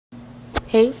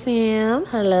Hey fam,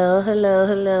 hello, hello,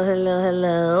 hello, hello,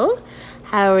 hello.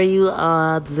 How are you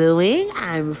all doing?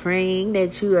 I'm praying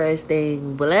that you are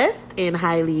staying blessed and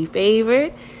highly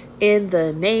favored in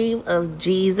the name of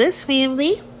Jesus,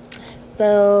 family.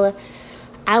 So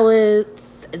I'm gonna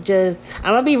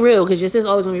be real because this is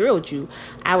always gonna be real with you.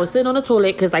 I was sitting on the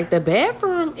toilet because like the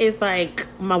bathroom is like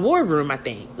my war room, I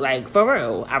think. Like for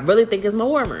real. I really think it's my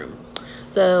war room.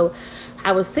 So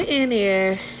I was sitting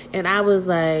there and I was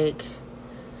like,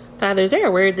 Father, is there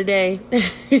a word today?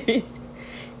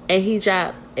 And he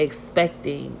dropped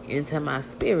expecting into my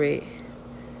spirit.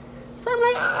 So I'm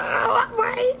like,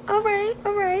 oh, all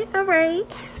right.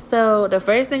 So the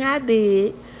first thing I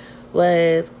did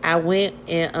was I went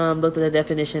and looked at the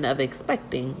definition of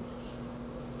expecting.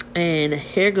 And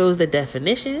here goes the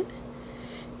definition.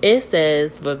 It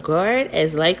says, regard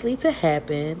as likely to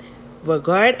happen,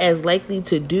 regard as likely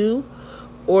to do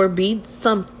or be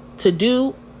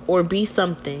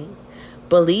something.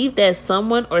 Believe that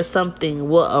someone or something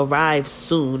will arrive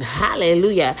soon.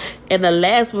 Hallelujah. And the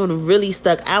last one really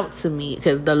stuck out to me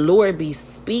because the Lord be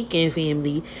speaking,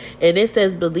 family. And it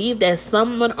says, believe that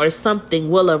someone or something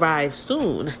will arrive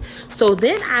soon. So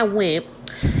then I went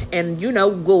and,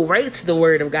 go right to the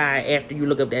word of God after you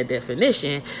look up that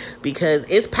definition, because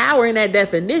it's power in that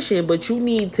definition, but you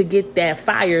need to get that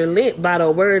fire lit by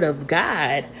the word of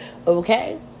God.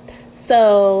 Okay?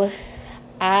 So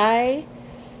I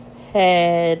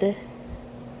had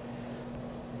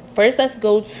first let's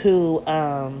go to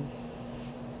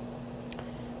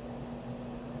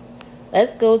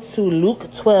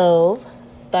Luke 12,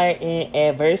 starting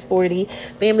at verse 40.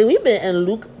 Family, we've been in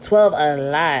Luke 12 a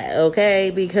lot, okay?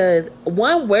 Because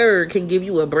one word can give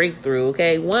you a breakthrough,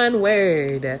 okay? One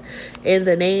word in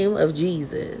the name of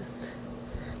Jesus.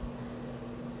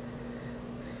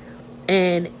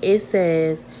 And it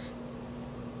says,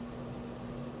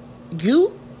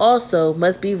 you also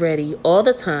must be ready all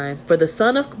the time, for the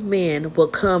Son of Man will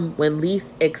come when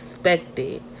least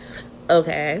expected.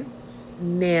 Okay,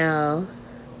 now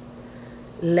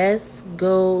let's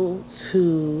go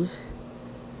to,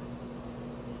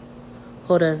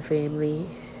 hold on, family,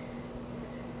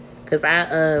 because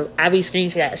I be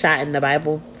screenshotting the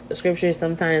Bible scriptures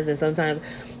sometimes, and sometimes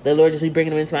the Lord just be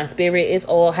bringing them into my spirit. It's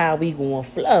all how we gonna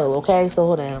flow. Okay, so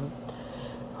hold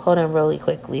on really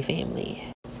quickly, family.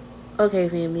 Okay,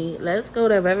 family, let's go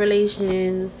to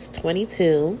Revelations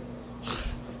 22.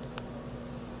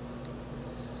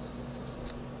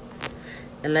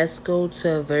 And let's go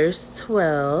to verse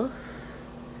 12.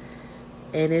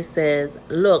 And it says,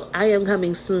 look, I am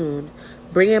coming soon,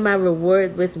 bringing my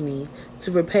reward with me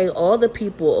to repay all the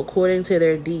people according to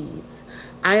their deeds.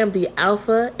 I am the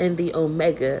Alpha and the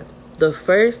Omega, the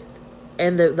first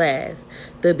and the last,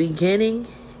 the beginning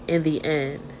and the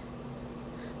end.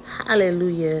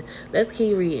 Hallelujah. Let's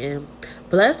keep reading.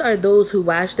 Blessed are those who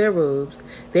wash their robes.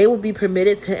 They will be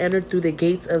permitted to enter through the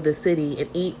gates of the city and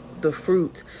eat the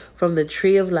fruit from the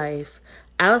tree of life.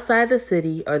 Outside the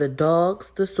city are the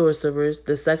dogs, the sorcerers,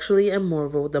 the sexually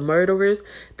immoral, the murderers,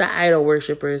 the idol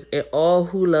worshippers, and all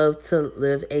who love to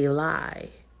live a lie.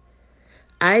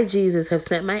 I, Jesus, have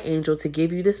sent my angel to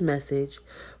give you this message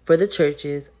for the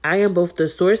churches. I am both the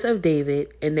source of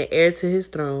David and the heir to his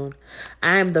throne.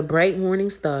 I am the bright morning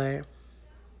star.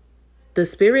 The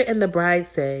Spirit and the bride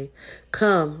say,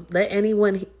 come. Let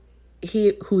anyone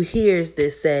who hears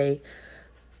this say,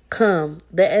 come.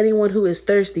 Let anyone who is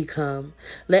thirsty come.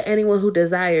 Let anyone who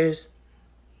desires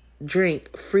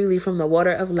drink freely from the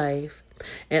water of life.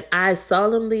 And I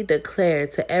solemnly declare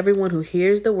to everyone who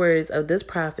hears the words of this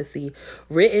prophecy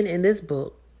written in this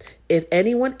book, if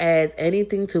anyone adds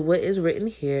anything to what is written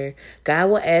here, God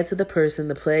will add to the person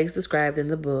the plagues described in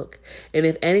the book. And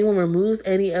if anyone removes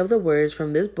any of the words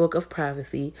from this book of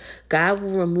prophecy, God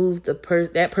will remove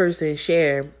that person's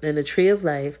share in the tree of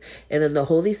life and in the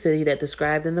holy city that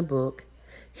described in the book.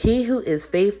 He who is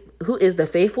the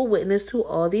faithful witness to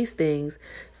all these things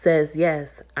says,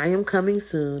 yes, I am coming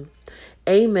soon.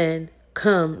 Amen.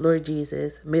 Come, Lord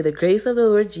Jesus. May the grace of the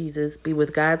Lord Jesus be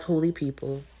with God's holy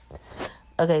people.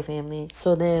 Okay, family.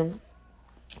 So then,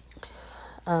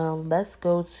 let's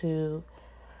go to,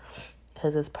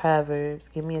 because it's Proverbs.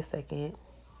 Give me a second.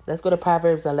 Let's go to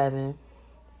Proverbs 11.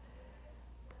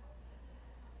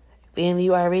 And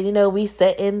you already know we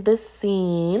set in the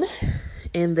scene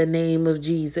in the name of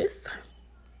Jesus.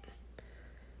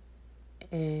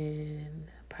 And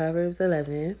Proverbs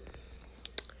 11.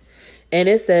 And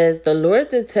it says, the Lord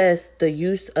detests the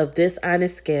use of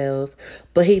dishonest scales,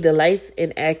 but he delights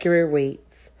in accurate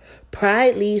weights.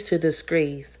 Pride leads to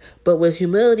disgrace, but with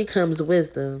humility comes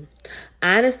wisdom.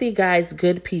 Honesty guides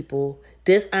good people.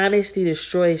 Dishonesty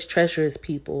destroys treacherous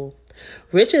people.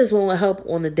 Riches won't help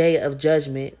on the day of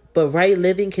judgment, but right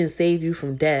living can save you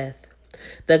from death.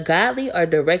 The godly are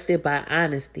directed by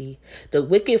honesty. The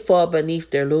wicked fall beneath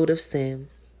their load of sin.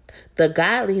 The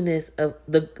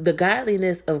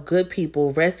godliness of good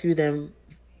people rescue them.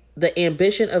 The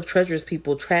ambition of treacherous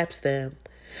people traps them.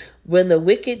 When the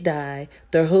wicked die,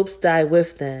 their hopes die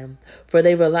with them, for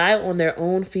they rely on their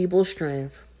own feeble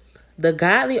strength. The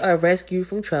godly are rescued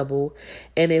from trouble,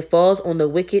 and it falls on the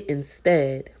wicked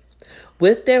instead.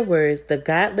 With their words, the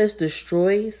godless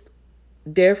destroys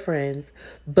their friends,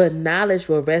 but knowledge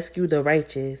will rescue the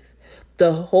righteous.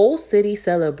 The whole city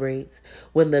celebrates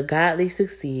when the godly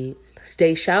succeed.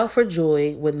 They shout for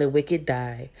joy when the wicked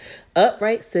die.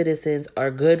 Upright citizens are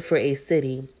good for a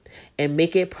city and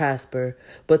make it prosper,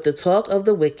 but the talk of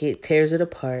the wicked tears it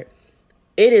apart.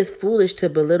 It is foolish to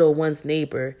belittle one's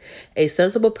neighbor. A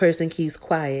sensible person keeps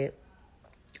quiet.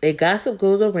 A gossip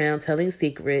goes around telling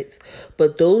secrets,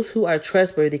 but those who are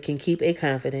trustworthy can keep a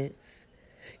confidence.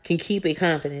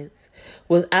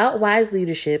 Without wise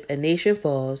leadership, a nation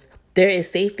falls. There is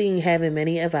safety in having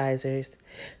many advisors.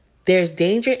 There's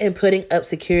danger in putting up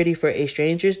security for a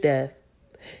stranger's death.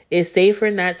 It's safer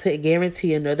not to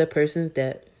guarantee another person's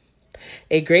debt.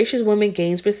 A gracious woman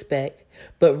gains respect,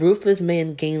 but ruthless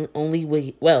men gain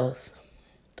only wealth.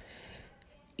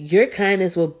 Your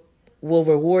kindness will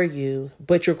reward you,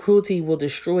 but your cruelty will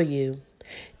destroy you.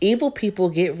 Evil people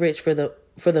get rich for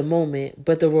the moment,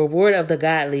 but the reward of the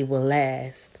godly will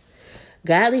last.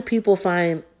 Godly people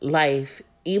find life,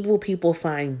 evil people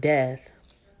find death.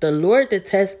 The Lord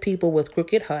detests people with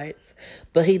crooked hearts,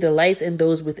 but he delights in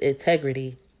those with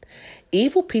integrity.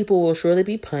 Evil people will surely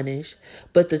be punished,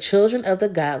 but the children of the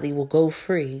godly will go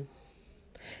free.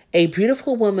 A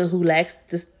beautiful woman who lacks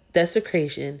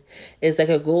desecration is like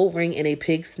a gold ring in a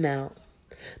pig's snout.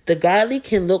 The godly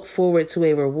can look forward to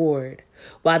a reward,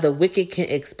 while the wicked can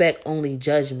expect only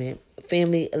judgment.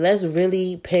 Family, let's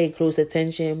really pay close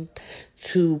attention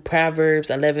to Proverbs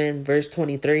 11, verse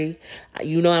 23.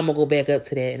 You know I'm going to go back up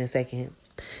to that in a second.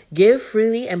 Give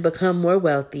freely and become more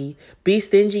wealthy. Be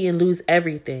stingy and lose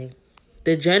everything.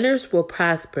 The generous will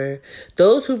prosper.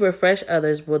 Those who refresh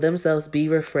others will themselves be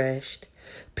refreshed.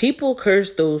 People curse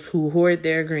those who hoard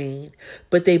their grain,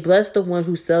 but they bless the one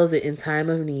who sells it in time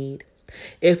of need.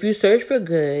 If you search for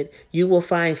good, you will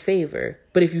find favor,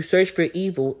 but if you search for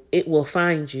evil, it will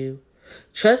find you.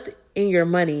 Trust in your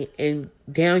money and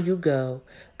down you go,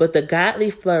 but the godly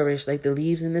flourish like the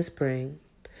leaves in the spring.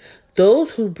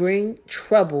 Those who bring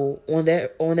trouble on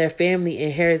their family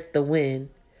inherits the wind.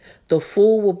 The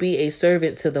fool will be a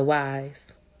servant to the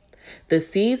wise. The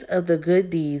seeds of the good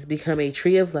deeds become a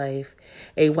tree of life.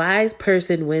 A wise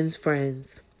person wins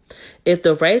friends. If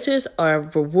the righteous are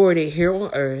rewarded here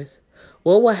on earth,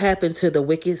 what will happen to the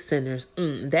wicked sinners?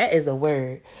 That is a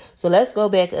word. So let's go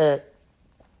back up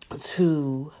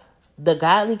to the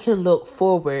godly can look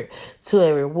forward to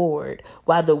a reward,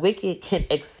 while the wicked can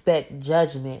expect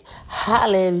judgment.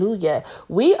 Hallelujah.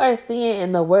 We are seeing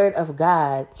in the word of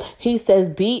God, he says,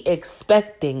 be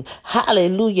expecting.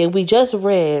 Hallelujah. We just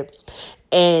read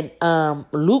in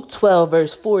Luke 12,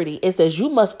 verse 40, it says, you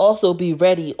must also be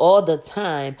ready all the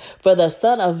time, for the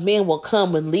Son of Man will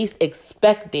come when least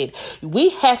expected. We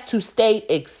have to stay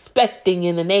expecting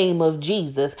in the name of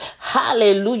Jesus.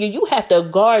 Hallelujah. You have to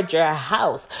guard your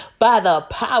house by the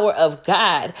power of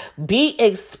God. Be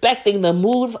expecting the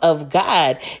move of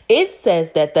God. It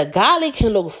says that the godly can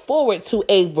look forward to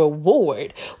a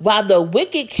reward, while the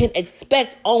wicked can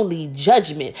expect only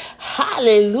judgment.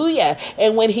 Hallelujah.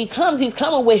 And when he comes, he's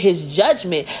coming with his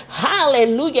judgment.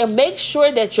 Hallelujah. Make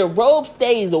sure that your robe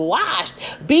stays washed.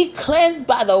 Be cleansed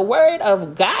by the word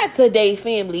of God today,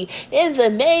 family. In the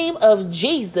name of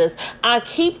Jesus, I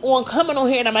keep on coming on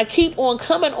here, and I'm going to keep on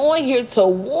coming on here to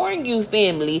warn you,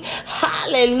 family.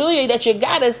 Hallelujah. That you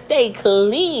got to stay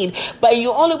clean. But the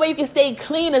only way you can stay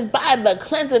clean is by the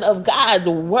cleansing of God's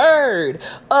word.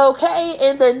 Okay?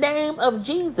 In the name of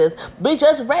Jesus. We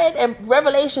just read in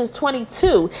Revelations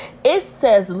 22. It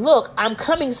says, look, I'm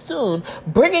coming soon,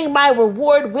 bringing my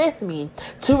reward with me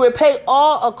to repay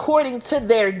all according to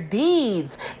their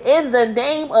deeds. In the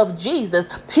name of Jesus,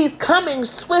 he's coming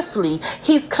swiftly.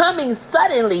 He's coming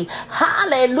suddenly.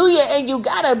 Hallelujah. And you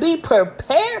got to be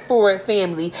prepared for it,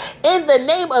 family. In the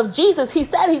name of Jesus, he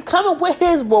said he's coming with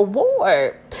his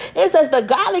reward. It says the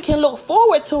godly can look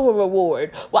forward to a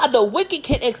reward, while the wicked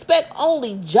can expect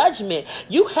only judgment.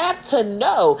 You have to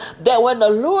know that when the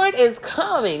Lord is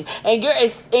coming and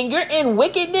you're in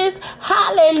wickedness,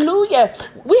 hallelujah.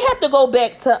 We have to go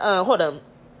back to hold on.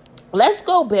 Let's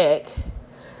go back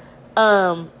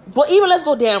But even let's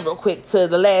go down real quick to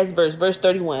the last verse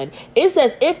 31. It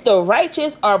says, if the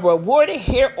righteous are rewarded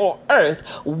here on earth,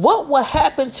 what will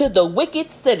happen to the wicked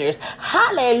sinners?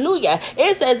 Hallelujah.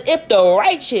 It says, if the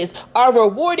righteous are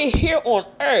rewarded here on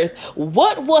earth,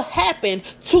 what will happen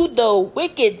to the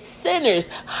wicked sinners?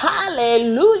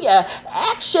 Hallelujah.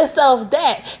 Ask yourself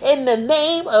that in the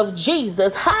name of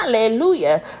Jesus.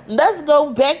 Hallelujah. Let's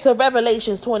go back to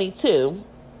Revelation 22.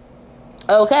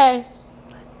 Okay.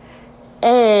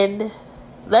 And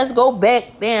let's go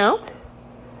back down.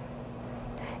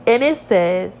 And it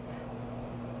says,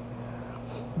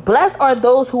 blessed are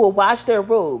those who will wash their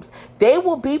robes. They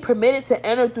will be permitted to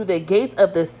enter through the gates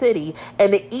of the city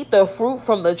and to eat the fruit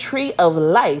from the tree of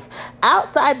life.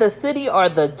 Outside the city are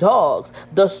the dogs,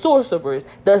 the sorcerers,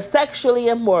 the sexually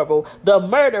immoral, the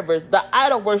murderers, the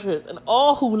idol worshippers, and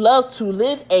all who love to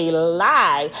live a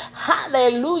lie.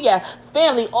 Hallelujah.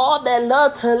 Family, all that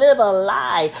love to live a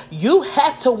lie. You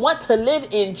have to want to live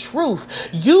in truth.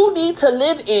 You need to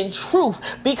live in truth,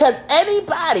 because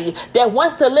anybody that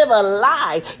wants to live a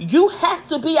lie, you have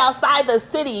to be outside the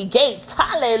city gates.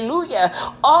 Hallelujah.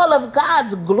 All of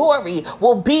God's glory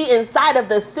will be inside of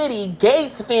the city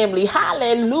gates, family.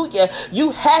 Hallelujah.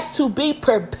 You have to be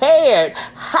prepared.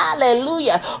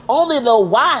 Hallelujah. Only the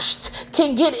washed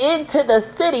can get into the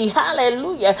city.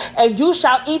 Hallelujah. And you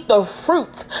shall eat the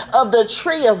fruit of the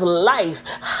tree of life.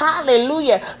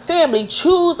 Hallelujah. Family,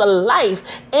 choose life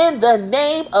in the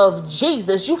name of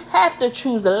Jesus. You have to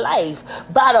choose life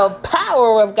by the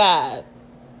power of God.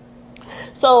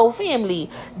 So family,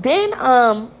 then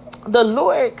the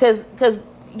Lord, cause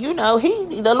you know,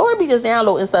 the Lord be just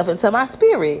downloading stuff into my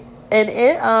spirit. And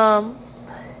it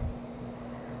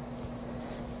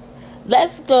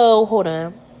let's go, hold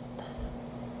on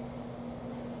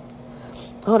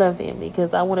family,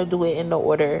 because I want to do it in the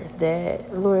order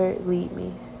that Lord lead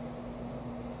me.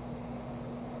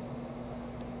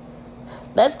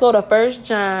 Let's go to 1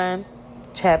 John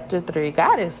chapter 3.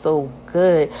 God is so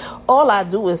good. All I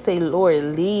do is say, Lord,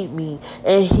 lead me,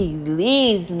 and he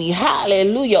leads me.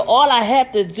 Hallelujah. All I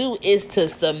have to do is to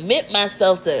submit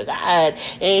myself to God,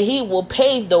 and he will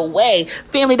pave the way.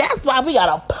 Family, that's why we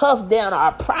gotta puff down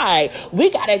our pride. We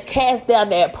gotta cast down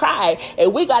that pride,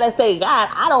 and we gotta say, God,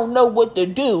 I don't know what to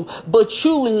do, but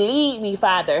you lead me,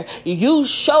 Father. You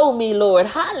show me, Lord.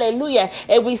 Hallelujah.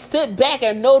 And we sit back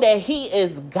and know that he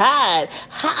is God.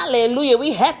 Hallelujah.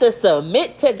 We have to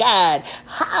submit to God.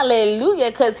 Hallelujah.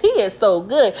 Because he is so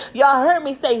good. Y'all heard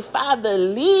me say, Father,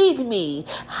 lead me.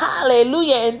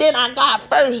 Hallelujah. And then I got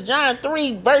 1 John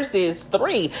 3 verses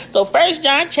 3. So 1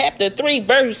 John chapter 3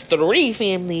 verse 3,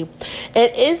 family.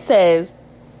 And it says,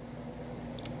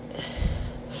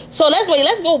 so let's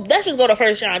just go to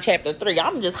 1 John chapter 3.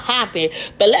 I'm just happy,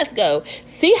 but let's go.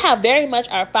 See how very much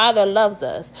our Father loves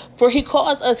us, for he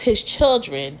calls us his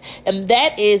children, and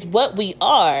that is what we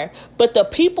are. But the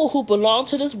people who belong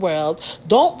to this world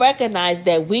don't recognize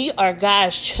that we are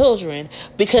God's children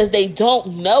because they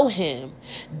don't know him.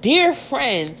 Dear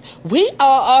friends, we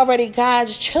are already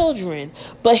God's children,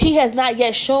 but he has not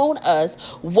yet shown us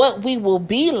what we will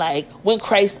be like when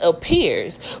Christ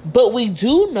appears. But we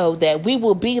do know that we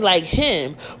will be like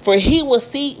him, for we will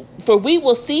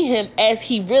see him as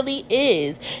he really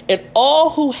is. And all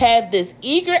who have this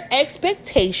eager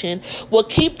expectation will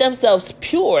keep themselves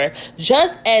pure,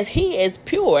 just as he is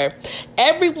pure.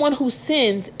 Everyone who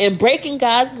sins in breaking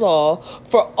God's law,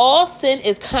 for all sin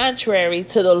is contrary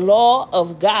to the law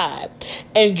of God.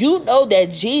 And you know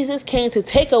that Jesus came to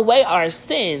take away our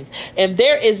sins, and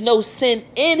there is no sin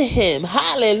in him.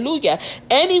 Hallelujah.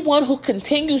 Anyone who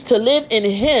continues to live in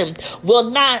him will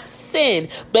not sin,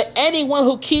 but anyone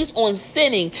who keeps on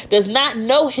sinning does not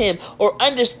know him or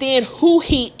understand who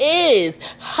he is.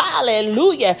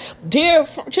 Hallelujah. Dear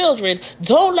children,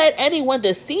 don't let anyone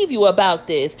deceive you about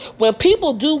this. When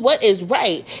people do what is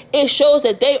right, it shows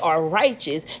that they are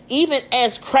righteous, even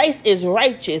as Christ is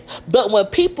righteous. But when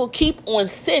people keep on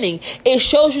sinning, it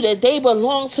shows you that they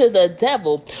belong to the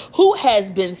devil, who has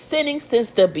been sinning since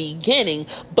the beginning.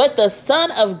 But the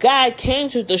Son of God came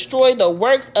to destroy the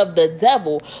works of the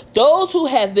devil. Those who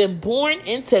have been born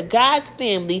into God's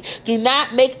family do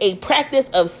not make a practice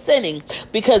of sinning,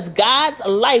 because God's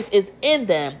life is in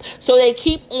them. So they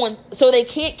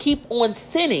can't keep on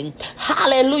sinning.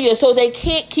 Hallelujah. So they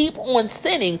can't keep on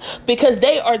sinning because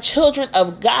they are children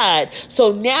of God.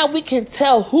 So now we can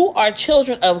tell who are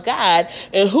children of God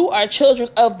and who are children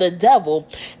of the devil.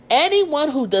 Anyone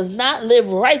who does not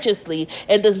live righteously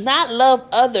and does not love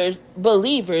other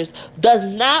believers does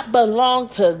not belong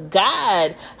to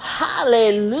God.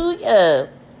 Hallelujah.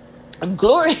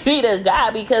 Glory be to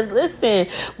God, because listen,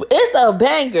 it's a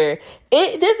banger.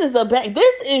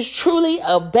 This is truly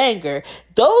a banger.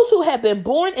 Those who have been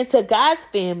born into God's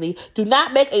family do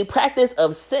not make a practice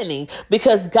of sinning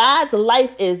because God's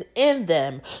life is in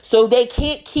them. So they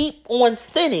can't keep on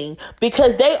sinning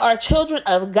because they are children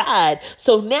of God.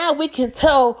 So now we can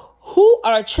tell who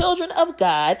are children of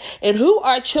God and who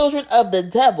are children of the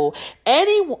devil.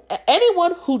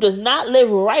 Anyone who does not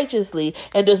live righteously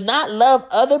and does not love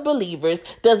other believers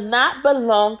does not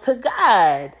belong to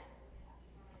God.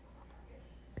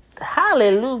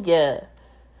 Hallelujah.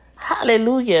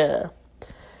 Hallelujah.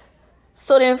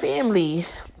 So then, family,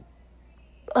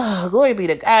 glory be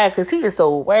to God, because he is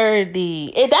so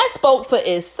worthy. And that spoke for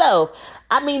itself.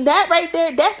 I mean, that right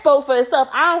there, that spoke for itself.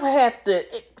 I don't have to...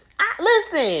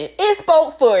 Listen, it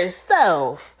spoke for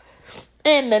itself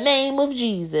in the name of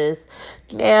Jesus.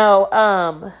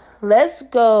 Now, let's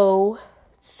go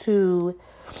to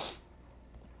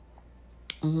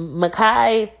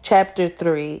Micah chapter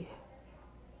 3.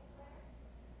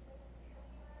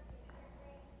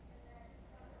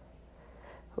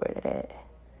 Where did it?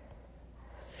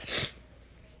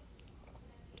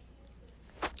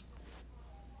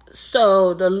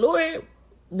 So the Lord,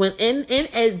 when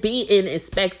being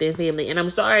expecting, family, and I'm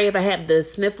sorry if I have the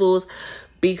sniffles,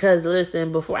 because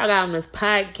listen, before I got on this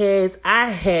podcast, I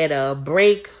had a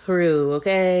breakthrough.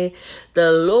 Okay,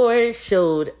 the Lord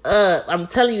showed up. I'm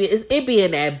telling you, it be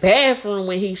in that bathroom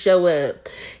when he show up.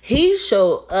 He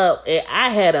showed up, and I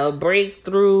had a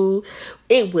breakthrough.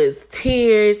 It was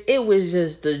tears. It was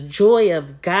just the joy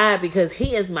of God, because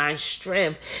he is my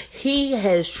strength. He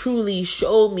has truly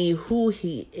showed me who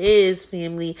he is,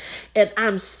 family. And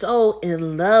I'm so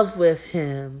in love with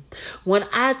him. When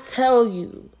I tell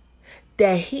you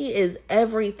that he is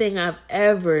everything I've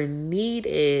ever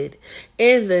needed,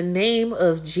 in the name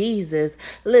of Jesus.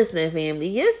 Listen, family.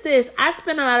 Yes, sis, I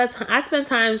spend a lot of time. I spend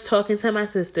times talking to my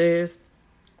sisters,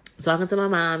 talking to my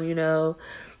mom, you know.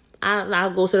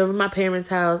 I'll go sit over my parents'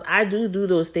 house. I do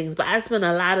those things, but I spend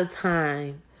a lot of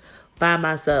time by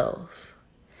myself.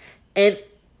 And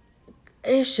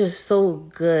it's just so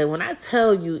good. When I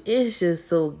tell you, it's just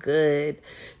so good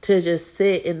to just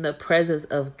sit in the presence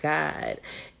of God.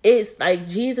 It's like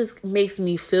Jesus makes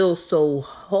me feel so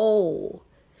whole.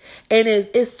 And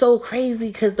it's so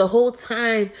crazy because the whole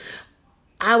time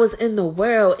I was in the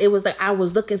world, it was like I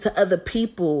was looking to other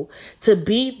people to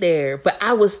be there, but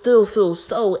I would still feel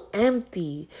so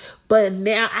empty. But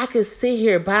now I could sit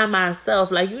here by myself.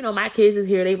 Like, you know, my kids is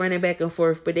here, they running back and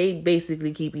forth, but they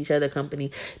basically keep each other company.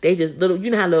 They just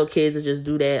you know how little kids will just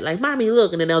do that. Like, mommy,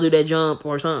 look, and then they'll do that jump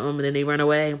or something, and then they run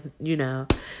away, you know.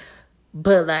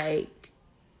 But like,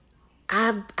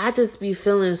 I just be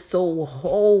feeling so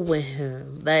whole with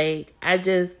him. Like,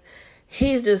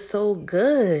 he's just so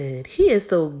good. He is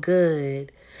so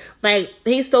good. Like,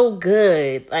 he's so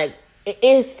good. Like,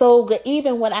 it's so good.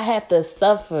 Even when I have to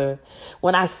suffer,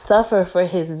 when I suffer for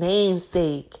his name's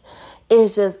sake, he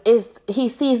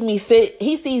sees me fit.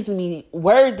 He sees me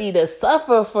worthy to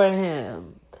suffer for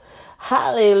him.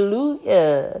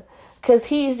 Hallelujah. Because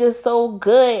he's just so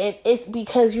good. And it's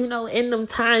because, you know, in them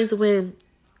times when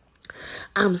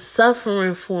I'm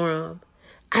suffering for him,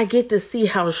 I get to see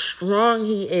how strong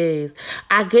he is.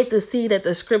 I get to see that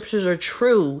the scriptures are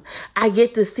true. I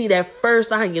get to see that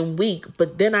first I am weak,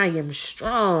 but then I am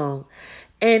strong.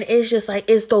 And it's just like,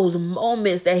 it's those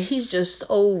moments that he's just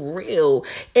so real.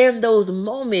 In those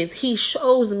moments, he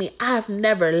shows me I've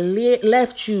never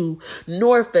left you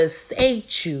nor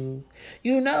forsake you.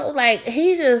 You know, like,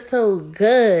 he's just so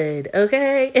good,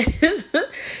 okay?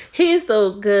 He's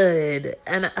so good.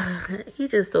 And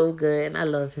he's just so good, and I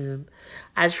love him.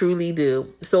 I truly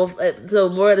do. So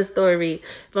more of the story,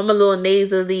 if I'm a little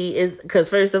nasally, is because,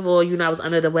 first of all, you know, I was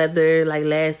under the weather like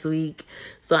last week.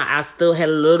 So I still had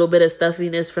a little bit of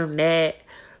stuffiness from that.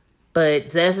 But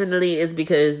definitely it's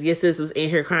because your sis was in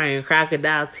here crying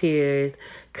crocodile tears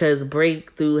because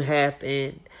breakthrough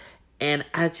happened. And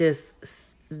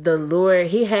the Lord,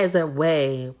 he has a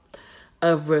way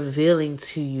of revealing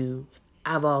to you,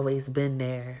 I've always been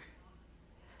there.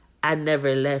 I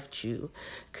never left you.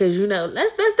 Because, you know,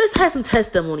 let's have some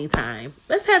testimony time.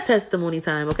 Let's have testimony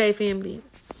time, okay, family?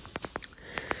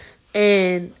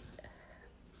 And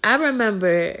I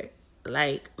remember,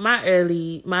 like, my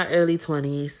early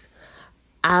 20s,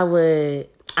 I'm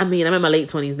in my late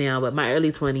 20s now, but my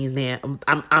early 20s now,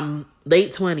 I'm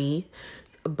late 20s,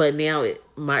 but now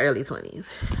my early 20s.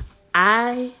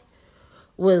 I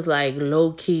was, like,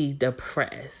 low-key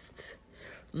depressed.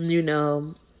 You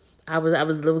know, I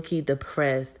was low-key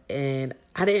depressed, and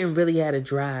I didn't really have a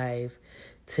drive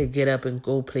to get up and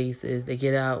go places, to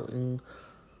get out and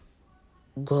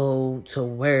go to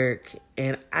work,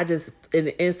 and I just, in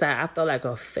the inside, I felt like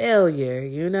a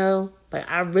failure, Like,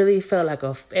 I really felt like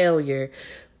a failure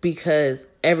because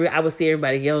I would see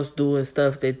everybody else doing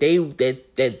stuff that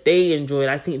they enjoyed.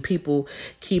 I seen people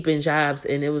keeping jobs,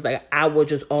 and it was like I would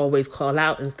just always call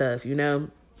out and stuff, And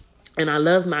I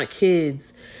love my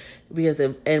kids because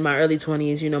in my early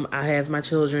 20s, I have my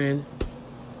children,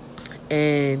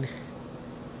 and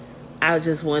I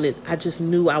just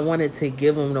knew I wanted to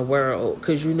give them the world,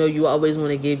 because you always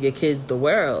want to give your kids the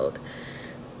world.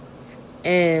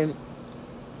 And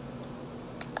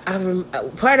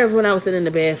part of when I was sitting in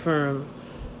the bathroom,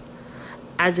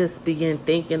 I just began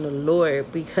thanking the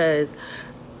Lord, because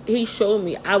he showed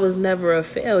me I was never a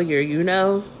failure,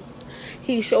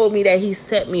 He showed me that he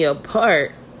set me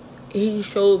apart. He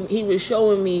was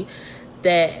showing me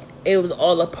that it was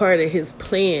all a part of his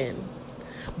plan.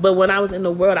 But when I was in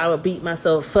the world, I would beat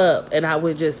myself up, and I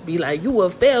would just be like, you a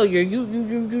failure.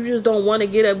 You just don't want to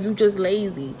get up. You just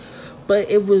lazy. But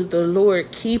it was the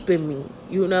Lord keeping me,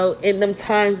 In them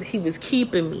times, he was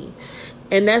keeping me.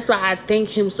 And that's why I thank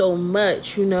him so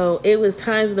much, It was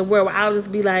times in the world where I would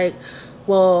just be like,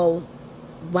 well,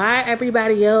 why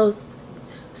everybody else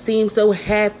seems so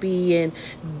happy, and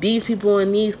these people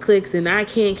in these cliques, and I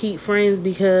can't keep friends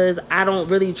because I don't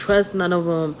really trust none of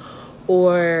them.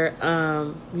 Or,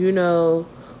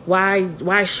 why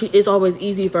it's always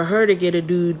easy for her to get a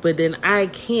dude, but then I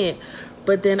can't.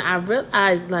 But then I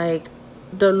realized, like,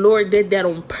 the Lord did that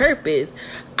on purpose.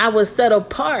 I was set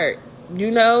apart,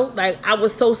 like, I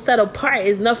was so set apart.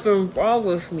 There's nothing wrong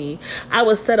with me. I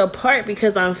was set apart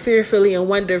because I'm fearfully and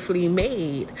wonderfully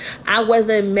made. I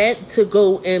wasn't meant to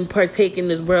go and partake in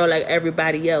this world like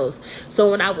everybody else.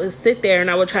 So when I would sit there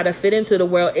and I would try to fit into the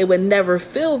world, it would never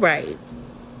feel right.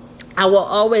 I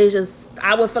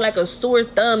would feel like a sore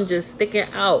thumb just sticking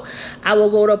out. I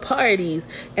would go to parties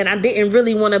and I didn't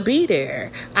really want to be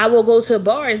there. I would go to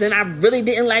bars and I really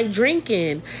didn't like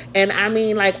drinking. And I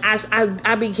mean, like,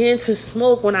 I began to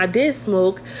smoke when I did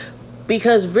smoke,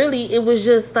 because really it was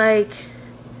just like,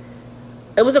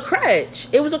 it was a crutch.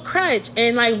 It was a crutch.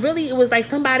 And like, really, it was like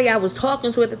somebody I was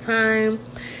talking to at the time,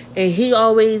 and he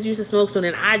always used to smoke. So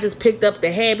then I just picked up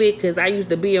the habit because I used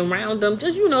to be around them,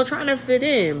 just, trying to fit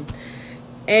in.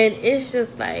 And it's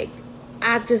just like,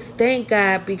 I just thank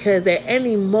God, because at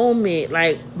any moment,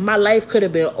 like, my life could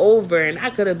have been over and I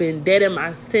could have been dead in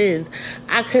my sins.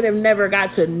 I could have never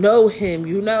got to know him,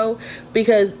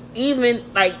 because even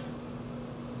like,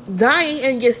 dying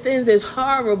in your sins is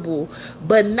horrible,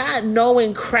 but not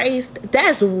knowing Christ,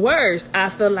 that's worse. I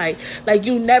feel like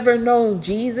you never known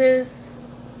Jesus.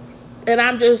 And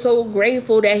I'm just so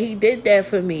grateful that he did that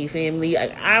for me, family.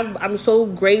 Like, I'm so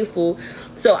grateful.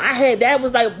 So that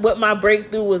was like what my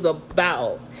breakthrough was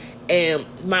about. And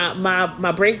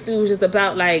my breakthrough was just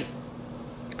about, like,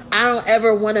 I don't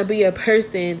ever want to be a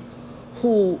person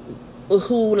who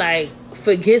like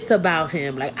forgets about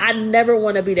him. Like, I never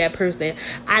want to be that person.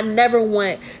 I never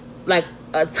want like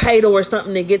a title or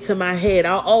something to get to my head.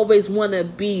 I always want to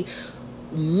be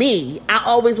me. I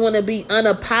always want to be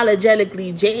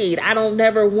unapologetically Jade. I don't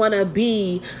never want to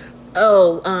be,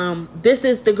 this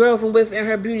is the girl from Within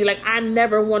Her Beauty. Like, I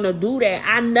never want to do that.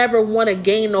 I never want to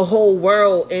gain the whole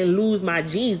world and lose my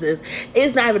Jesus.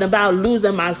 It's not even about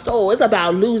losing my soul. It's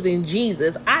about losing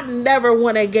Jesus. I never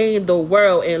want to gain the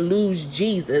world and lose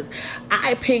Jesus.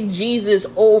 I pick Jesus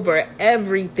over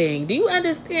everything. Do you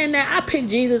understand that? I pick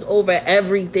Jesus over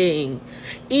everything,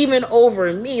 even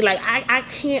over me. Like, I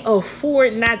can't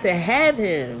afford not to have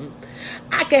him.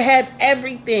 I can have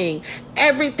everything.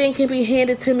 Everything can be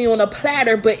handed to me on a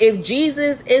platter. But if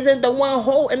Jesus isn't the one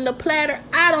holding the platter,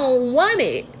 I don't want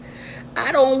it.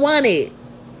 I don't want it.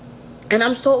 And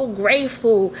I'm so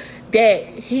grateful that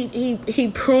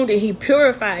he pruned and he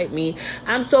purified me.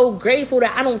 I'm so grateful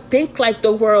that I don't think like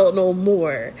the world no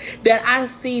more. That I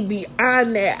see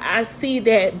beyond that. I see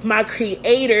that my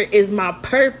Creator is my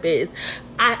purpose.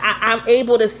 I'm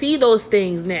able to see those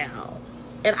things now.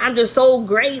 And I'm just so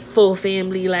grateful,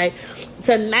 family. Like,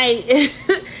 tonight,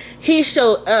 he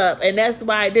showed up. And that's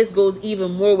why this goes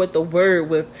even more with the word,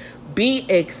 with be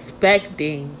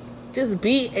expecting. Just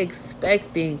be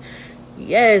expecting.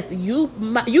 Yes, you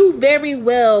very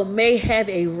well may have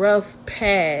a rough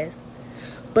past,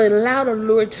 but allow the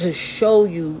Lord to show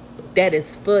you that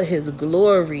it's for his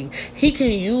glory. He can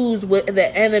use what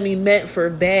the enemy meant for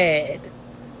bad.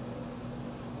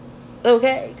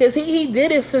 Okay, because he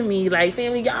did it for me. Like,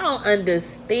 family, y'all don't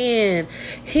understand.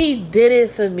 He did it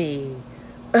for me.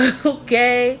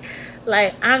 Okay,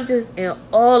 like, I'm just in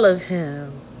all of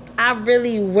him. I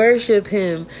really worship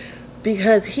him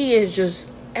because he is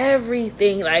just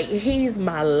everything. Like, he's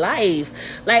my life.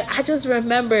 Like, I just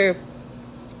remember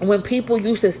when people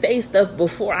used to say stuff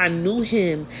before I knew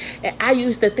him, and I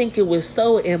used to think it was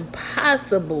so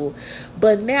impossible.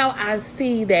 But now I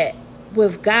see that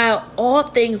with God, all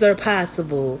things are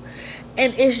possible.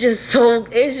 And it's just so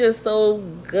good. It's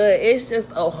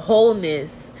just a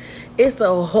wholeness. It's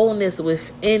a wholeness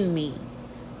within me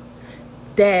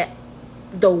that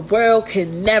the world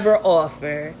can never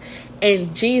offer.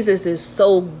 And Jesus is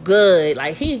so good.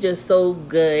 Like, he's just so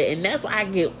good. And that's why I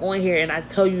get on here and I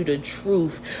tell you the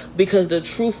truth, because the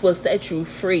truth will set you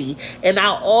free. And I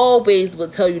always will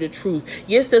tell you the truth.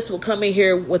 Your sis will come in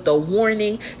here with a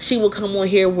warning. She will come on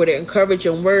here with an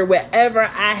encouraging word, whatever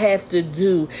I have to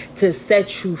do to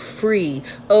set you free.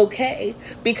 Okay?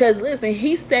 Because listen,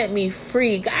 he set me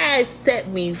free. God set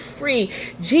me free.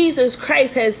 Jesus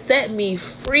Christ has set me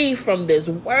free from this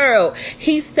world.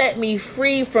 He set me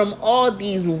free from all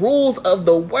these rules of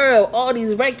the world, all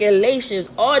these regulations,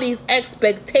 all these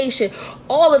expectations,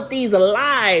 all of these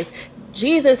lies.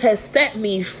 Jesus has set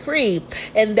me free.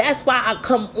 And that's why I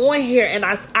come on here and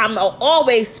I'm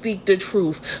always speak the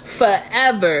truth.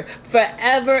 Forever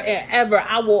and ever,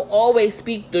 I will always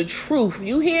speak the truth.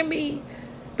 You hear me?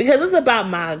 Because it's about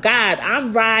my God.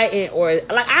 I'm riding, or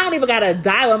like, I don't even gotta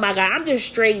die with my God. I'm just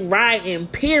straight riding,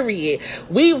 period.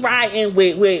 We riding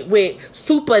with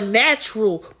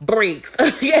supernatural brakes.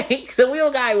 Okay? So we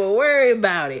don't gotta even worry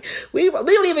about it. We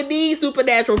don't even need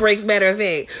supernatural brakes, matter of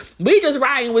fact. We just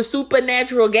riding with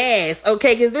supernatural gas,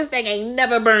 okay? Because this thing ain't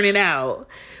never burning out.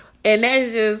 And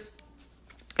it's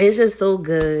just so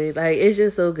good. Like, it's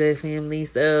just so good, family.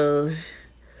 So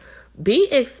be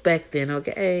expecting,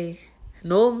 okay?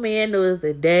 No man knows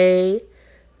the day.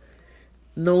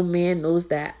 No man knows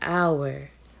that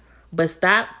hour. But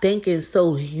stop thinking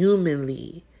so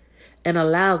humanly and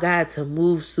allow God to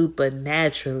move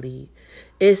supernaturally.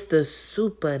 It's the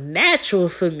supernatural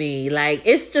for me. Like,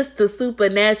 it's just the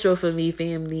supernatural for me,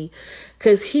 family.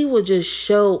 Because he will just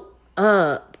show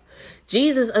up.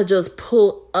 Jesus will just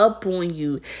pull up on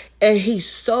you. And he's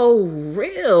so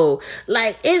real.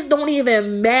 Like, it don't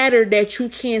even matter that you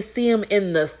can't see him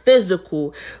in the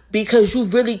physical, because you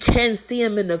really can see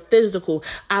him in the physical.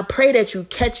 I pray that you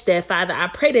catch that, Father. I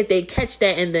pray that they catch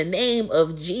that in the name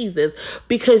of Jesus.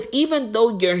 Because even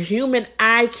though your human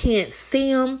eye can't see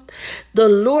him, the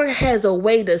Lord has a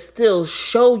way to still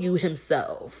show you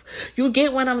himself. You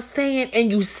get what I'm saying?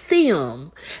 And you see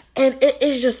him. And it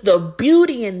is just the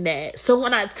beauty in that. So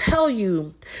when I tell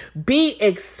you, be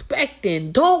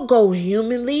expecting, don't go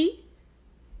humanly.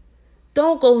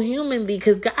 Don't go humanly,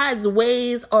 because God's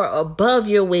ways are above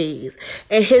your ways.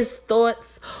 And his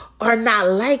thoughts are not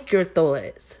like your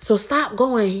thoughts. So stop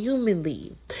going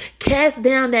humanly. Cast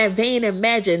down that vain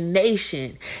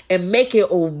imagination and make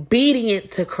it obedient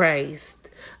to Christ.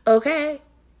 Okay?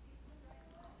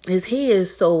 Because he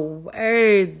is so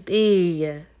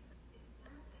worthy.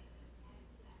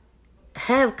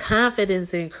 Have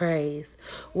confidence in Christ.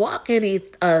 Walk in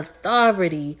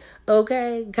authority.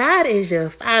 Okay? God is your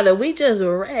Father. We just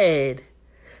read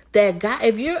that God,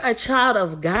 if you're a child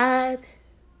of God,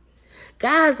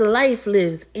 God's life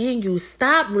lives in you.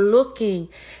 Stop looking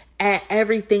at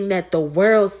everything that the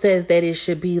world says that it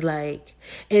should be like,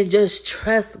 and just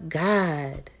trust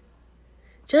God.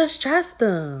 Just trust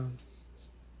him.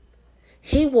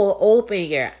 He will open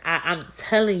your eyes. I'm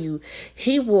telling you,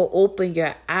 he will open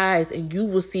your eyes and you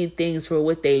will see things for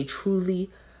what they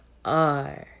truly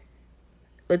are.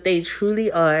 What they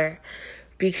truly are.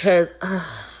 Because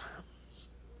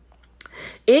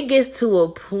it gets to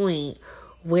a point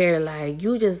where, like,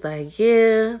 you just like,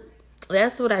 yeah,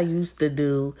 that's what I used to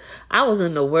do. I was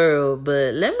in the world,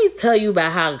 but let me tell you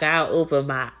about how God opened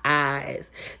my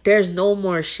eyes. There's no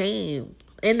more shame.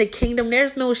 In the kingdom,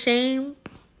 there's no shame.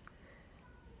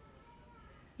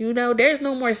 You know, there's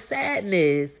no more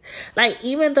sadness. Like,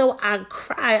 even though I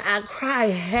cry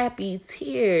happy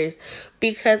tears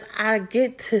because I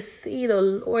get to see the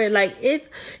Lord. Like,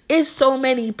 it's so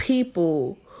many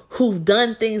people who've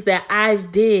done things that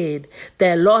I've did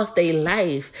that lost their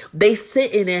life. They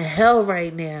sitting in hell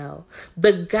right now.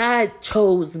 But God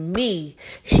chose me.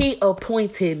 He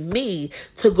appointed me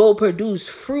to go produce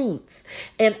fruits.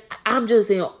 And I'm just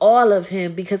in awe of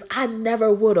him, because I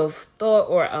never would have thought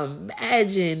or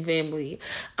imagined, family.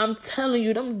 I'm telling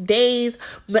you, them days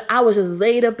when I was just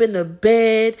laid up in the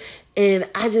bed, and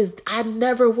I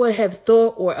never would have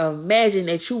thought or imagined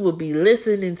that you would be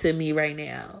listening to me right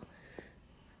now.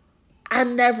 I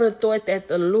never thought that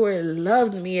the Lord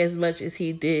loved me as much as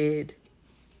he did.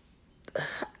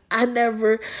 I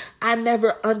never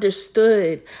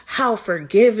understood how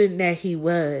forgiving that he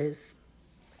was.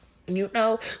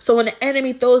 So when the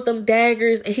enemy throws them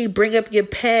daggers and he bring up your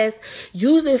past,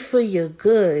 use it for your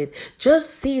good.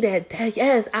 Just see that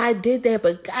yes, I did that,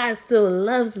 but God still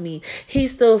loves me. He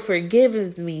still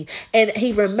forgives me, and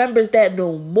he remembers that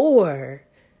no more.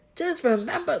 Just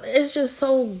remember, it's just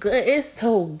so good. It's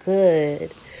so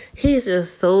good. He's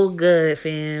just so good,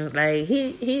 fam. Like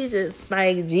he just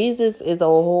like, Jesus is a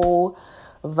whole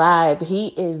vibe. He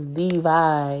is the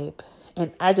vibe,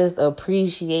 and I just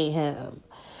appreciate him.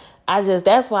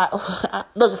 That's why,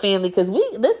 look, family, because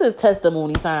this is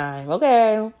testimony time,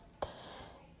 okay?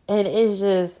 And it's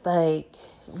just like,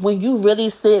 when you really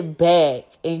sit back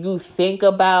and you think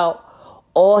about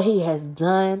all he has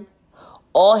done,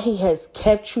 all he has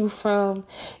kept you from,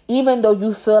 even though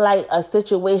you feel like a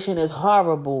situation is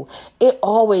horrible, it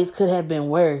always could have been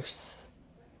worse.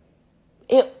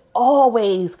 It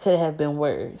always could have been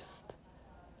worse.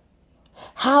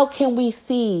 How can we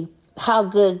see how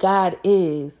good God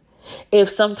is if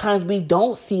sometimes we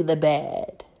don't see the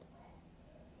bad?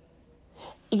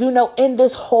 In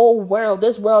this whole world,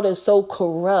 this world is so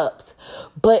corrupt,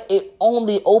 but it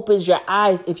only opens your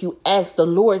eyes if you ask the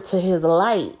Lord to his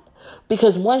light.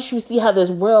 Because once you see how this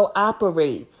world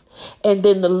operates, and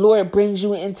then the Lord brings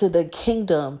you into the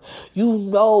kingdom,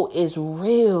 it's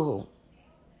real.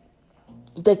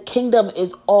 The kingdom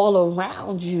is all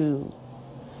around you.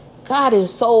 God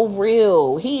is so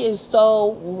real. He is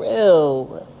so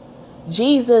real.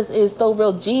 Jesus is so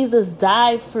real. Jesus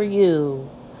died for you.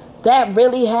 That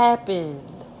really happened.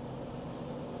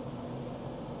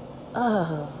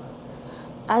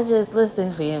 I just,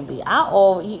 listen, family.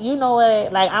 You know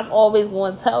what? Like, I'm always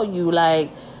going to tell you,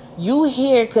 like, you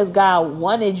here because God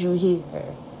wanted you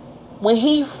here. When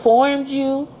he formed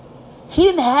you, he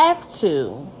didn't have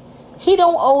to. He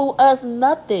don't owe us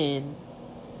nothing.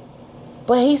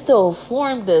 But he still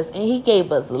formed us and he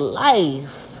gave us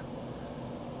life.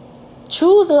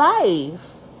 Choose life.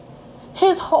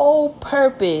 His whole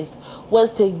purpose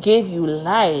was to give you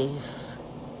life.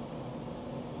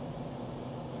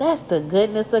 That's the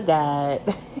goodness of God.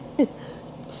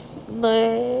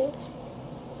 But,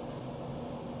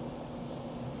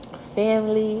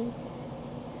 family,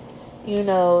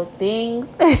 things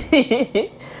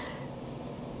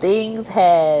things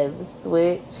have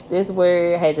switched. This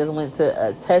word had just went to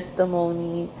a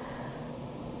testimony.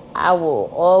 I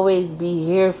will always be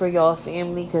here for y'all,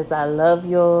 family, because I love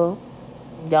y'all.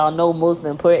 Y'all know, most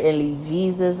importantly,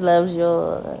 Jesus loves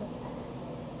y'all.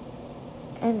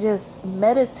 And just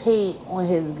meditate on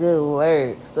his good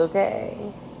works, okay?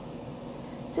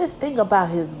 Just think about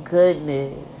his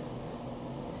goodness.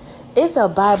 It's a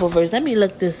Bible verse. Let me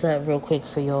look this up real quick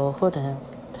for y'all. Hold on.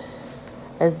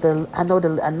 I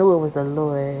know it was the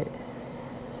Lord.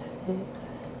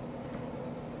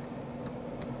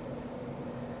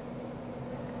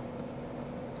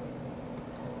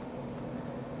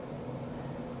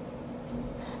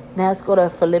 Now let's go to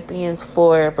Philippians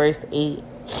 4, verse 8.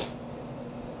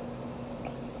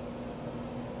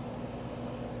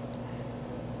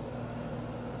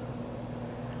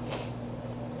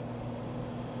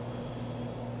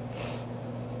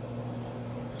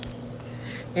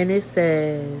 And it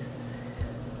says,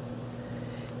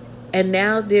 "And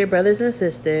now, dear brothers and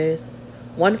sisters,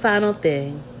 one final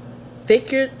thing.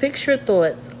 Fix your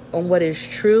thoughts on what is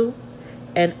true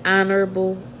and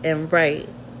honorable and right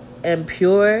and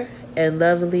pure and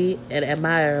lovely and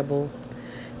admirable.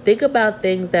 Think about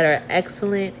things that are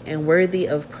excellent and worthy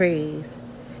of praise.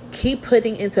 Keep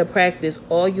putting into practice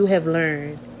all you have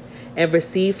learned and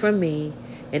received from me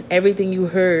and everything you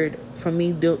heard from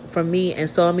me and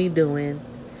saw me doing.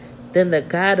 Then the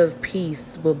God of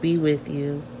peace will be with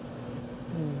you."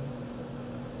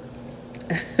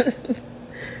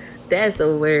 That's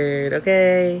a word,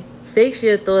 okay? Fix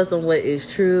your thoughts on what is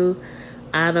true,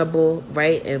 honorable,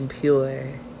 right, and pure,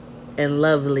 and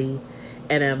lovely,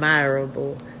 and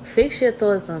admirable. Fix your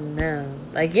thoughts on them.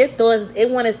 Like, your thoughts,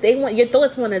 your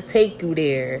thoughts want to take you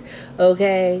there,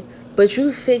 okay? But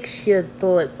you fix your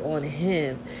thoughts on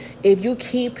him. If you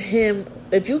keep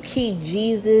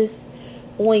Jesus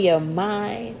on your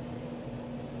mind,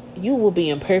 you will be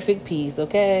in perfect peace,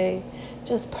 okay?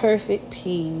 Just perfect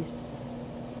peace.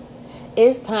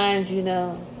 It's times,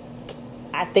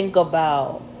 I think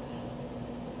about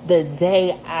the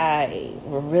day I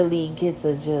really get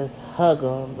to just hug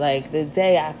him. Like, the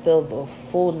day I feel the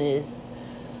fullness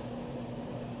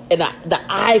and the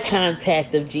eye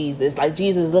contact of Jesus. Like,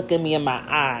 Jesus looking me in my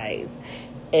eyes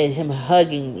and him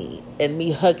hugging me and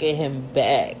me hugging him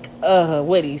back.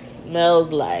 What he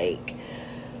smells like.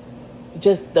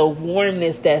 Just the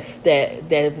warmness that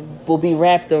will be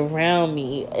wrapped around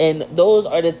me. And those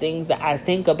are the things that I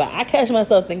think about. I catch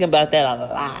myself thinking about that a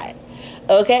lot.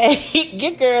 Okay?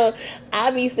 Your girl,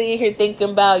 I be sitting here thinking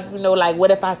about, like,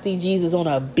 what if I see Jesus on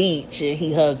a beach and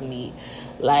he hugged me?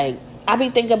 Like, I be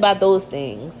thinking about those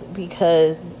things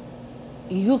because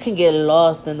you can get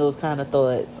lost in those kind of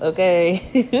thoughts, okay?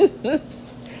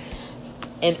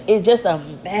 And it just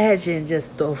imagine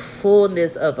just the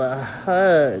fullness of a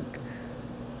hug.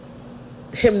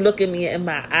 Him looking me in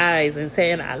my eyes and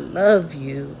saying, I love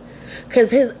you.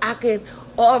 Because I can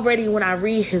already, when I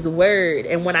read his word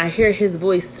and when I hear his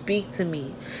voice speak to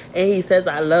me and he says,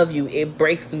 I love you, it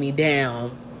breaks me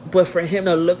down. But for him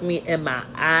to look me in my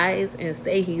eyes and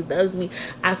say he loves me,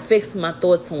 I fix my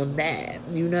thoughts on that,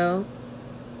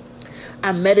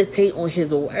 I meditate on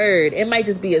his word. It might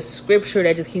just be a scripture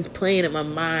that just keeps playing in my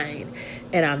mind.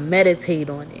 And I meditate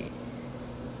on it.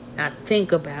 I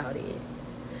think about it.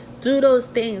 Do those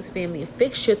things, family.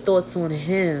 Fix your thoughts on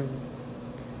him.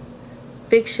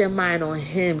 Fix your mind on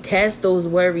him. Cast those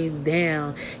worries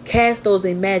down. Cast those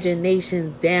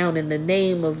imaginations down in the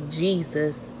name of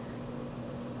Jesus.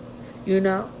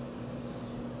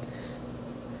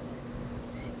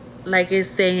 Like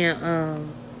it's saying,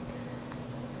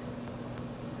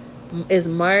 is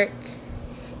Mark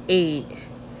 8.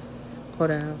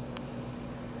 Hold on,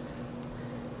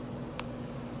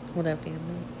 family.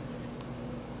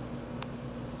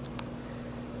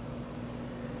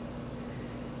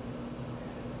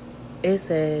 It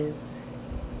says,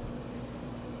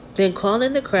 then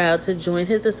calling the crowd to join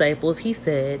his disciples, he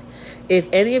said, if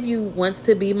any of you wants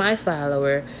to be my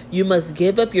follower, you must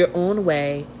give up your own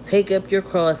way, take up your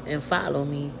cross, and follow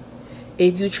me.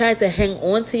 If you try to hang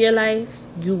on to your life,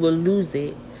 you will lose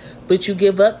it. But you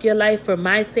give up your life for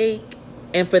my sake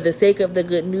and for the sake of the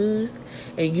good news,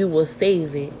 and you will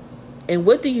save it. And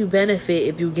what do you benefit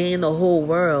if you gain the whole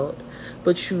world,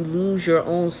 but you lose your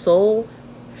own soul?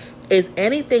 Is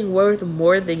anything worth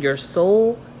more than your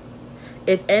soul?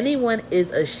 If anyone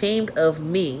is ashamed of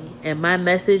me and my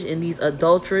message in these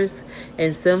adulterous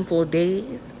and sinful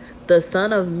days, the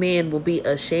Son of Man will be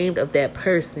ashamed of that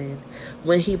person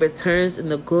when he returns in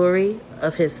the glory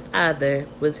of his Father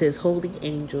with his holy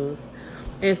angels.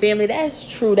 And family, that's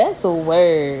true. That's a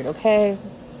word, okay?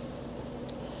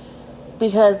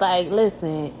 Because,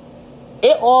 listen,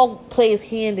 it all plays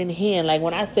hand in hand. Like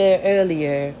when I said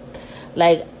earlier,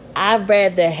 I'd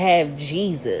rather have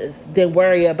Jesus than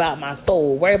worry about my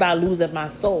soul, worry about losing my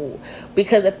soul.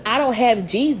 Because if I don't have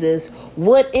Jesus,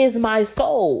 what is my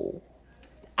soul?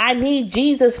 I need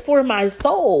Jesus for my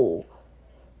soul.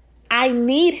 I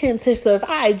need him to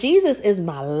survive. Jesus is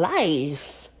my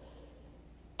life.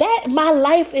 My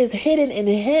life is hidden in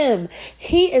him.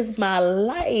 He is my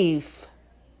life.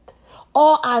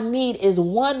 All I need is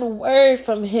one word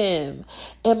from him,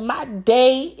 and my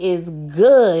day is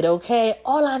good, okay?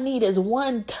 All I need is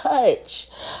one touch.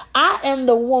 I am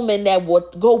the woman that will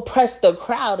go press the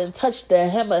crowd and touch the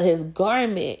hem of his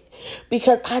garment,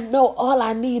 because I know all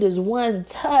I need is one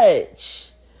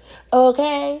touch,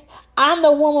 okay? I'm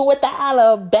the woman with the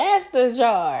alabaster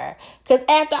jar, because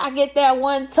after I get that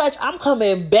one touch, I'm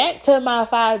coming back to my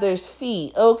Father's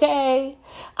feet, okay?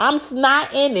 I'm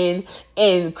snotting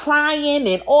and crying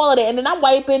and all of that. And then I'm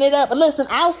wiping it up. Listen,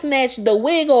 I'll snatch the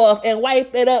wig off and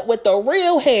wipe it up with the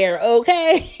real hair,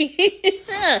 okay?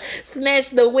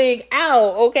 Snatch the wig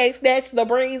out, okay? Snatch the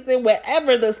braids in,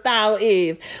 whatever the style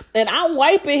is. And I'm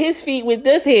wiping his feet with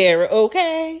this hair,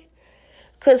 okay?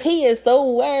 Because he is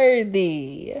so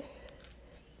worthy.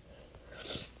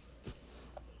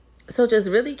 So just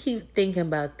really keep thinking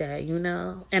about that,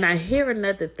 And I hear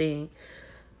another thing.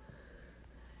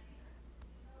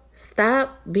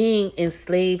 Stop being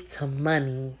enslaved to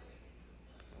money.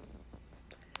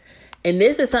 And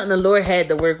this is something the Lord had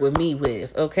to work with me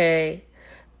with, okay?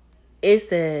 It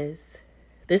says,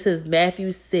 this is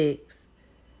Matthew 6,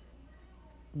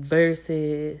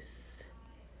 verses,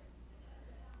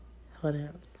 hold on.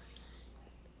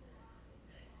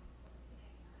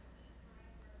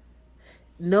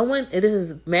 This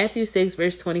is Matthew 6,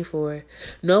 verse 24.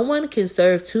 No one can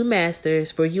serve two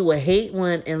masters, for you will hate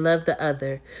one and love the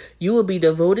other. You will be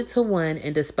devoted to one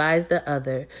and despise the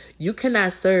other. You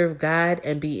cannot serve God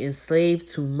and be enslaved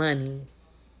to money.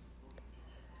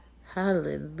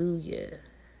 Hallelujah.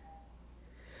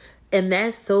 And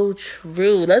that's so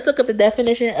true. Let's look up the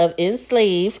definition of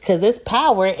enslaved, because there's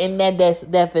power in that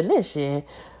definition.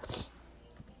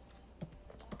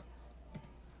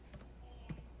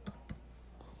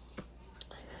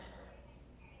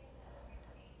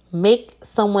 Make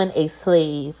someone a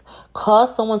slave.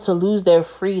 Cause someone to lose their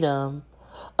freedom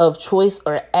of choice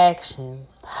or action.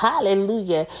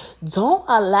 Hallelujah. Don't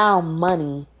allow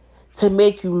money to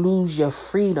make you lose your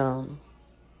freedom.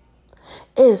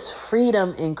 It's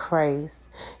freedom in Christ.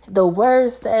 The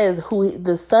word says who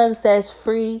the Son sets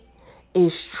free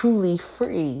is truly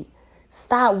free.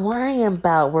 Stop worrying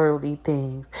about worldly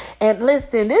things. And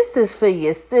listen, this is for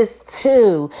your sis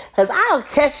too. Because I'll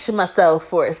catch myself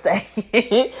for a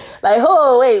second. Like,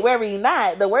 oh, wait, worry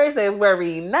not. The word says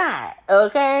worry not.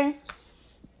 Okay?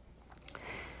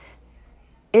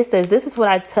 It says, this is what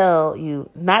I tell you,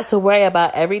 not to worry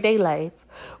about everyday life,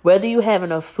 whether you have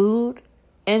enough food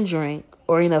and drink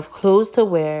or enough clothes to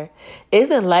wear.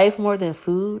 Isn't life more than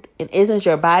food? And isn't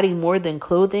your body more than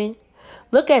clothing?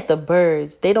 Look at the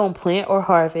birds. They don't plant or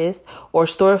harvest or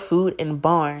store food in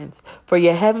barns, for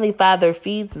your heavenly Father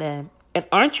feeds them. And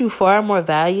aren't you far more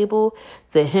valuable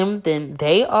to him than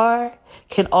they are?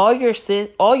 Can all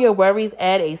your worries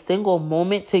add a single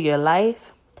moment to your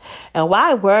life? And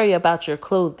why worry about your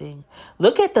clothing?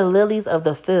 Look at the lilies of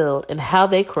the field and how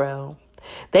they grow.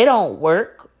 They don't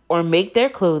work or make their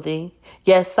clothing.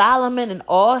 Yet Solomon in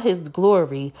all his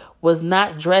glory was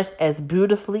not dressed as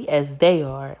beautifully as they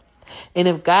are. And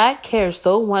if God cares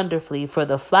so wonderfully for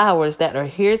the flowers that are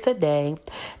here today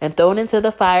and thrown into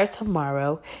the fire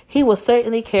tomorrow, he will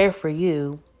certainly care for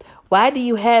you. Why do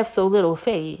you have so little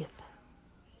faith?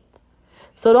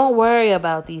 So don't worry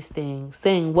about these things,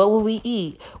 saying, what will we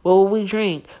eat? What will we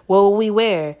drink? What will we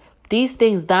wear? These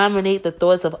things dominate the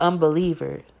thoughts of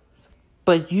unbelievers.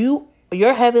 But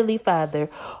your heavenly Father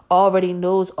already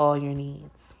knows all your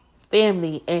needs.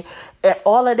 Family, and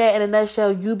all of that in a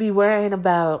nutshell, you be worrying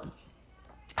about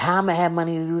how I'm going to have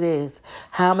money to do this,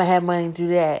 how I'm going to have money to do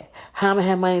that, how I'm going to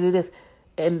have money to do this.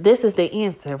 And this is the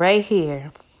answer right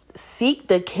here. Seek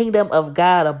the kingdom of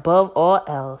God above all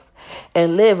else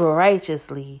and live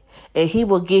righteously, and he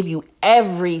will give you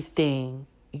everything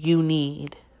you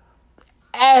need.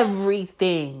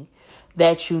 Everything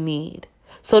that you need.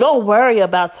 So don't worry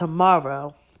about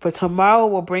tomorrow, for tomorrow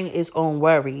will bring its own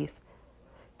worries.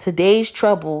 Today's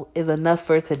trouble is enough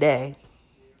for today.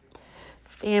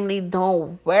 Family,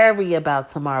 don't worry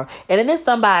about tomorrow. And then there's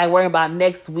somebody worrying about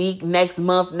next week, next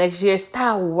month, next year.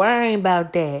 Stop worrying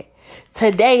about that.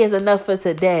 Today is enough for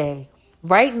today.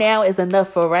 Right now is enough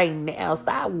for right now.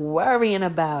 Stop worrying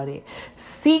about it.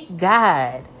 Seek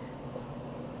God.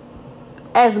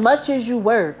 As much as you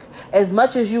work, as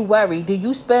much as you worry, do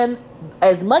you spend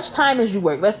as much time as you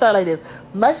work? Let's start like this.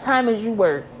 Much time as you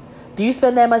work. Do you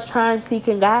spend that much time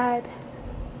seeking God?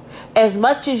 As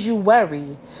much as you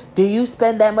worry, do you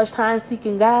spend that much time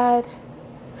seeking God?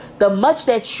 The much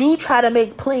that you try to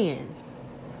make plans,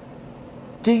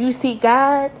 do you seek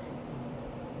God?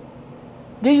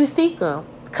 Do you seek him?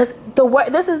 Because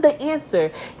this is the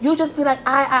answer. You just be like,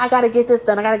 I got to get this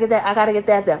done. I got to get that. I got to get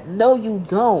that done. No, you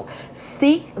don't.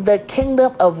 Seek the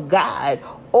kingdom of God.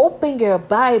 Open your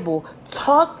Bible.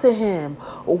 Talk to him.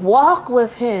 Walk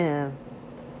with him.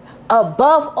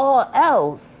 Above all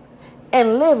else.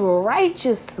 And live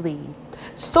righteously.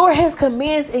 Store his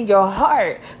commands in your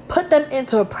heart. Put them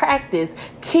into practice.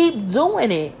 Keep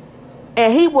doing it.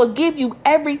 And he will give you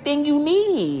everything you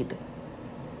need.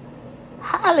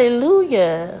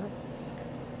 Hallelujah.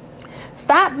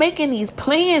 Stop making these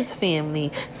plans,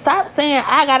 family. Stop saying,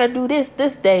 I got to do this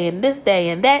day and this day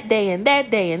and that day and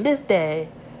that day and this day.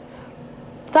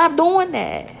 Stop doing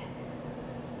that.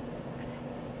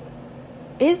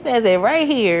 It says it right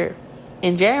here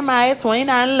in Jeremiah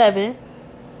 29:11.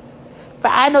 For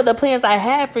I know the plans I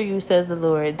have for you, says the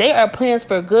Lord. They are plans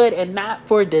for good and not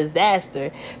for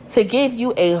disaster, to give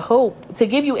you a hope, to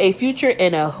give you a future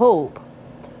and a hope.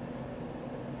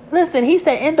 Listen, he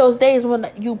said, in those days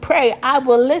when you pray, I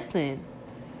will listen.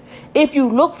 If you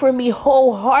look for me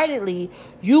wholeheartedly,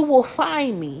 you will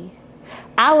find me.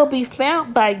 I will be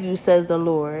found by you, says the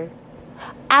Lord.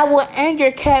 I will end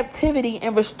your captivity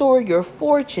and restore your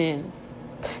fortunes.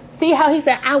 See how he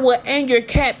said, I will end your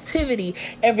captivity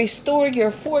and restore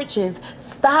your fortunes.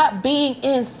 Stop being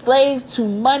enslaved to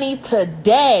money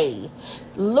today.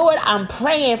 Lord, I'm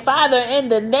praying, Father, in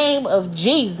the name of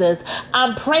Jesus,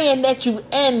 I'm praying that you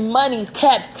end money's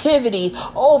captivity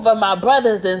over my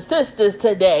brothers and sisters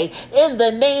today. In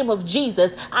the name of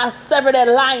Jesus, I sever that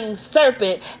lying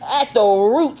serpent at the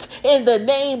root. In the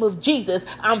name of Jesus,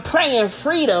 I'm praying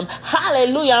freedom.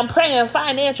 Hallelujah. I'm praying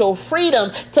financial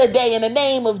freedom today in the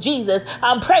name of Jesus.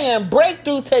 I'm praying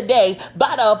breakthrough today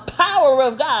by the power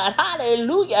of God.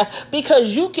 Hallelujah.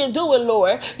 Because you can do it,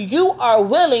 Lord. You are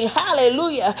willing. Hallelujah.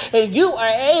 Hallelujah. And you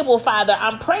are able, Father.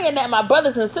 I'm praying that my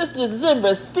brothers and sisters is in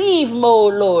receive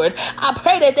mode, Lord. I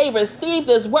pray that they receive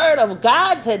this word of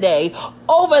God today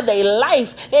over their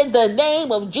life in the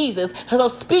name of Jesus. Because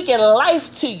I'm speaking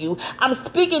life to you. I'm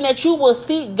speaking that you will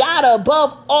seek God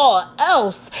above all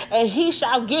else, and he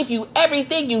shall give you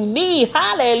everything you need.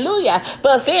 Hallelujah.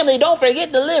 But family, don't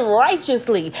forget to live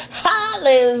righteously.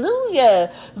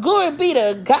 Hallelujah. Glory be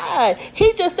to God.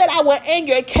 He just said, I will end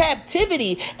your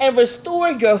captivity and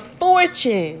restore your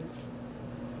fortunes.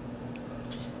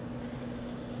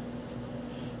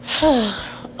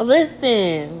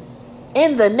 Listen,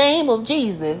 in the name of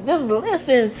Jesus, just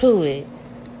listen to it.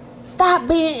 Stop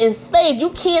being enslaved. You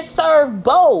can't serve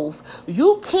both.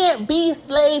 You can't be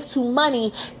slave to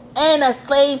money and a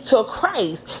slave to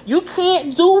Christ. You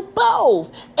can't do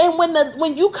both. And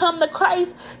when you come to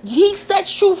Christ, he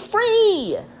sets you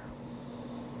free.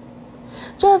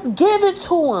 Just give it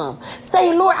to him.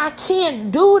 Say, Lord, I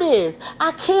can't do this.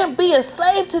 I can't be a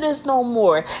slave to this no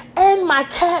more. End my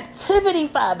captivity,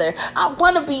 Father. I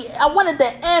want it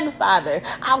to end, Father.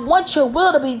 I want your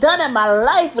will to be done in my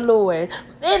life, Lord.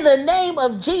 In the name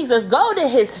of Jesus, go to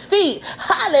his feet.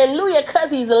 Hallelujah,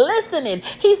 because he's listening.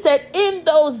 He said, in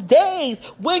those days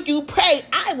when you pray,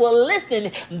 I will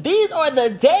listen. These are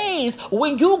the days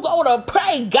when you go to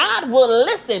pray, God will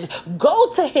listen.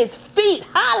 Go to his feet.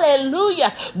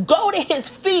 Hallelujah. Go to his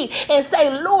feet and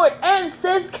say, Lord, end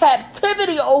sin's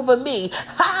captivity over me.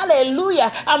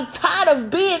 Hallelujah. I'm tired of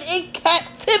being in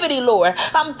captivity, Lord.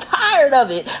 I'm tired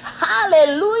of it.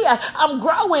 Hallelujah. I'm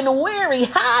growing weary.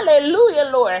 Hallelujah,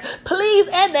 Lord. Please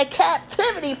end the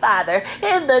captivity, Father,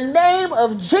 in the name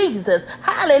of Jesus.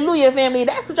 Hallelujah, family.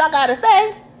 That's what y'all got to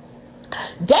say.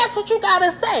 That's what you got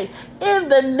to say. In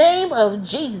the name of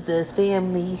Jesus,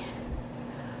 family.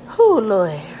 Oh,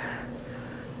 Lord.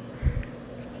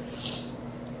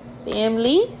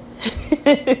 Family.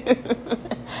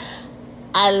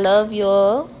 I love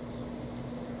y'all.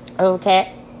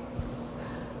 Okay.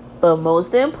 But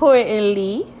most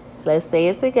importantly, let's say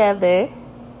it together.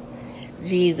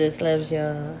 Jesus loves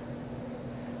y'all.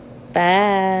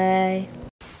 Bye.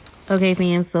 Okay,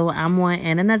 fam, so I'm on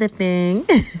and another thing.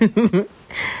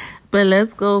 But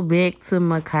let's go back to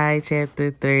Malachi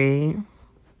chapter 3.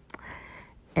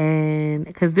 And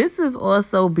because this is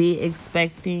also be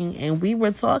expecting, and we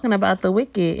were talking about the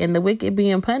wicked and the wicked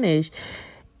being punished.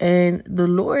 And the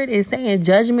Lord is saying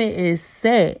judgment is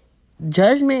set.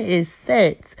 Judgment is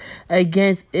set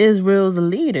against Israel's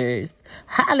leaders.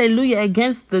 Hallelujah.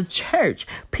 Against the church.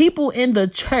 People in the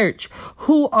church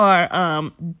who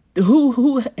are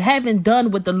who haven't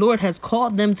done what the Lord has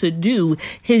called them to do.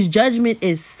 His judgment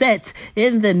is set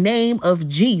in the name of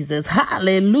Jesus.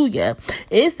 Hallelujah.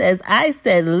 It says, I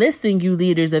said, listen, you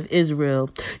leaders of Israel,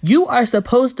 you are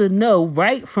supposed to know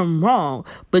right from wrong,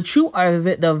 but you are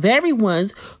the very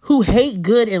ones who hate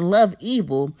good and love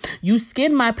evil. You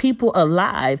skin my people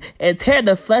alive and tear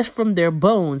the flesh from their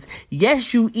bones.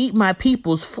 Yes, you eat my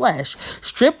people's flesh,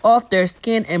 strip off their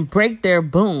skin and break their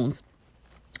bones.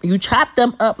 You chop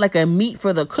them up like a meat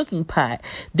for the cooking pot.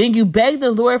 Then you beg the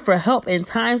Lord for help in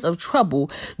times of trouble.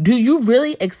 Do you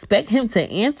really expect him to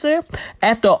answer?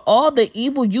 After all the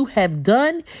evil you have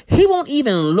done, he won't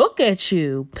even look at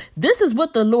you. This is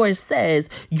what the Lord says.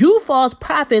 You false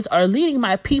prophets are leading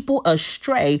my people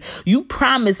astray. You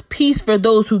promise peace for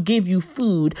those who give you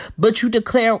food, but you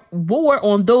declare war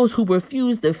on those who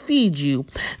refuse to feed you.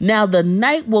 Now the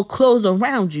night will close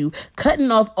around you, cutting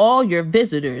off all your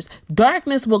visitors.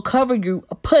 Darkness will cover you,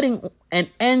 putting an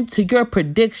end to your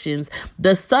predictions.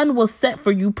 The sun will set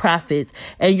for you prophets,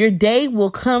 and your day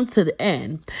will come to the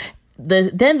end.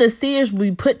 Then the seers will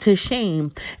be put to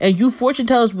shame, and you fortune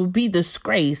tellers will be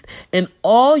disgraced, and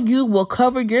all you will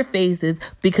cover your faces,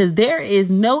 because there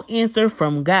is no answer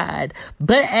from God.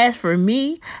 But as for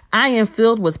me, I am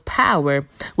filled with power,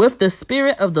 with the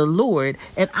Spirit of the Lord,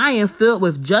 and I am filled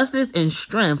with justice and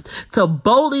strength to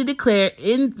boldly declare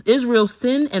in Israel's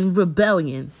sin and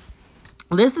rebellion.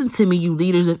 Listen to me, you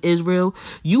leaders of Israel.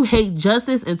 You hate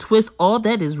justice and twist all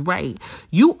that is right.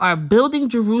 You are building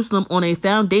Jerusalem on a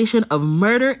foundation of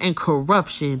murder and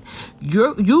corruption.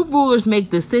 You rulers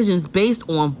make decisions based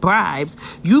on bribes.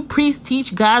 You priests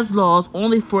teach God's laws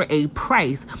only for a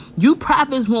price. You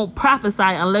prophets won't prophesy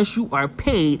unless you are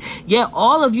paid. Yet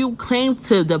all of you claim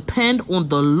to depend on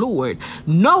the Lord.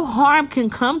 No harm can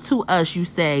come to us, you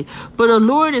say, for the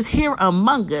Lord is here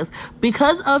among us.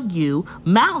 Because of you,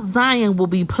 Mount Zion will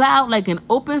be plowed like an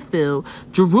open field.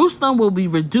 Jerusalem will be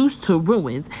reduced to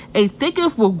ruins. A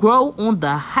thicket will grow on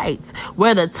the heights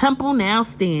where the temple now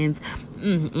stands.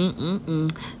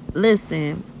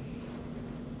 Listen,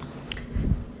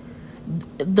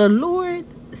 the Lord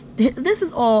this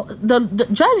is all, the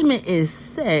judgment is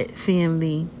set,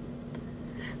 family.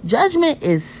 Judgment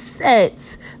is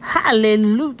set.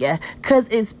 Hallelujah. Because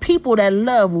it's people that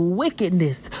love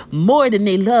wickedness more than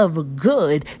they love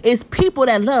good. It's people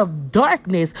that love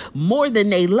darkness more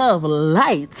than they love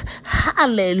light.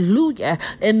 Hallelujah.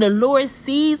 And the Lord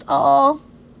sees all,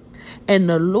 and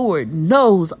the Lord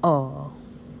knows all.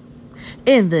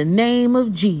 In the name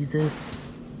of Jesus.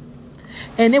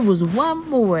 And it was one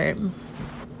more.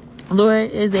 Lord,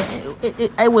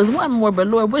 it was one more, but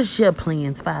Lord, what's your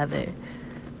plans, Father?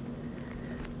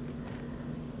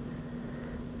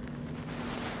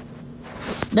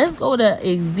 Let's go to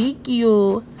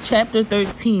Ezekiel chapter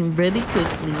 13 really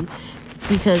quickly,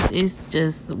 because it's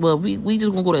just, well, we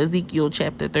just gonna go to Ezekiel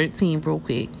chapter 13 real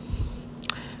quick.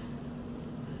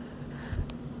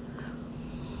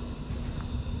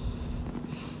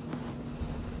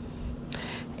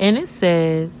 And it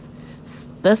says,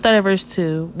 let's start at verse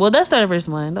 2. Well, let's start at verse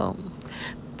 1. No.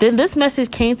 Then this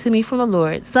message came to me from the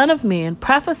Lord. Son of man,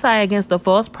 prophesy against the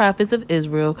false prophets of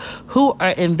Israel who are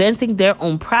inventing their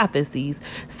own prophecies.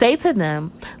 Say to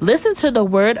them, listen to the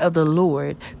word of the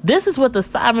Lord. This is what the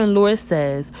sovereign Lord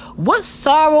says. What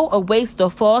sorrow awaits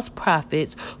the false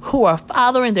prophets who are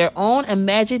following their own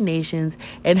imaginations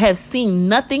and have seen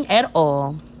nothing at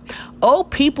all. O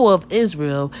people of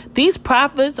Israel, these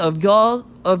prophets of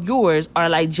yours are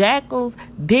like jackals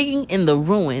digging in the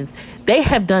ruins. They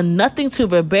have done nothing to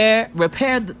repair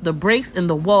the breaks in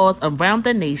the walls around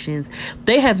the nations.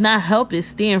 They have not helped it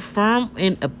stand firm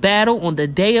in a battle on the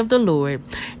day of the Lord.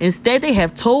 Instead, they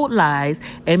have told lies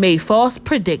and made false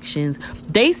predictions.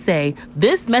 They say,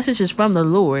 this message is from the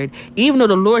Lord, even though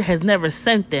the Lord has never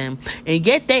sent them. And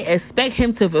yet they expect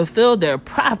him to fulfill their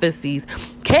prophecies.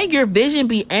 Can your vision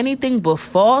be anything but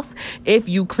false if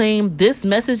you claim this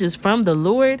message is from the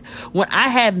Lord when I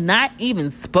have not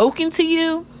even spoken to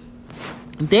you?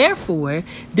 Therefore,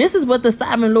 this is what the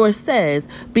sovereign Lord says,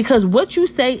 because what you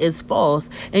say is false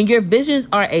and your visions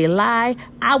are a lie,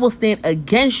 I will stand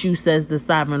against you, says the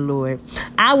sovereign Lord.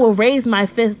 I will raise my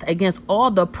fist against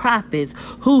all the prophets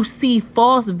who see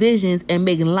false visions and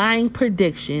make lying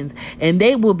predictions, and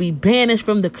they will be banished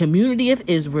from the community of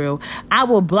Israel. I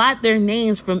will blot their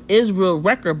names from Israel's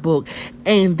record book,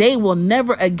 and they will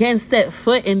never again set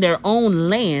foot in their own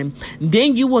land.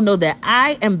 Then you will know that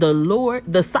I am the Lord,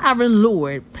 the sovereign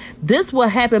Lord. This will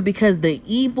happen because these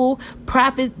evil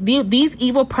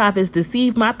prophets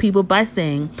deceive my people by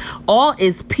saying all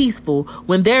is peaceful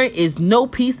when there is no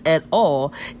peace at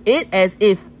all. It as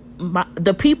if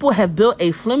the people have built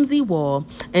a flimsy wall,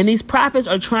 and these prophets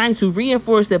are trying to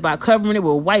reinforce it by covering it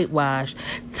with whitewash.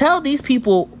 Tell these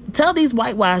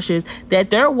whitewashers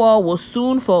that their wall will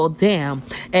soon fall down.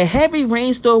 A heavy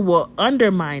rainstorm will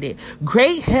undermine it.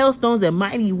 Great hailstones and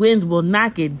mighty winds will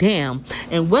knock it down.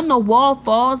 And when the wall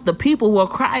falls, the people will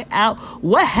cry out,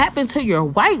 what happened to your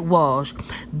whitewash?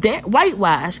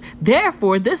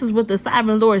 Therefore, this is what the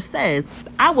sovereign Lord says.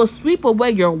 I will sweep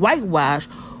away your whitewash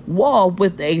wall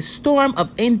with a storm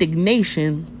of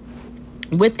indignation,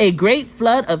 with a great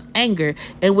flood of anger,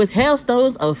 and with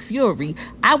hailstones of fury.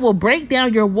 I will break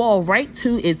down your wall right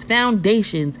to its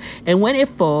foundations, and when it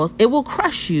falls, it will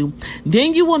crush you.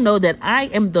 Then you will know that I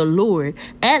am the Lord.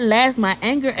 At last, my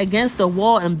anger against the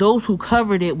wall and those who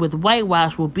covered it with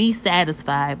whitewash will be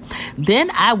satisfied.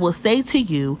 Then I will say to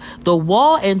you, the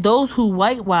wall and those who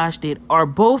whitewashed it are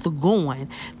both gone.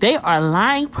 They are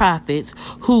lying prophets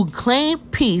who claim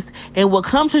peace and will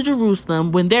come to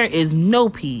Jerusalem when there is no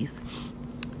peace.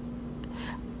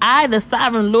 I, the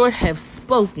sovereign Lord, have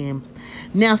spoken.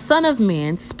 Now, son of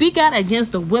man, speak out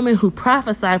against the women who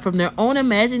prophesy from their own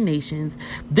imaginations.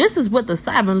 This is what the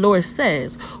sovereign Lord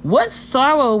says. What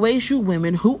sorrow awaits you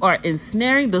women who are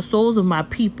ensnaring the souls of my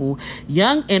people,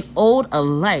 young and old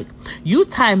alike. You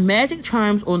tie magic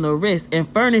charms on the wrist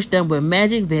and furnish them with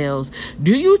magic veils.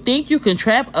 Do you think you can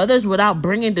trap others without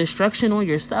bringing destruction on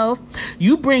yourself?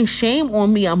 You bring shame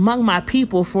on me among my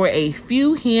people for a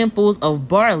few handfuls of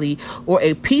barley or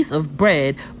a piece of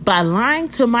bread. By lying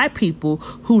to my people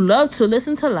who love to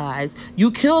listen to lies, you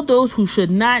kill those who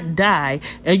should not die,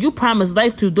 and you promise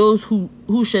life to those who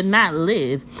should not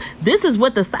live. This is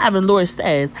what the sovereign Lord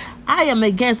says. I am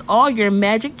against all your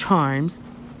magic charms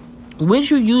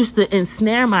which you used to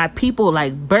ensnare my people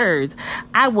like birds,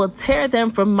 I will tear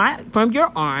them from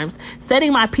your arms,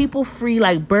 setting my people free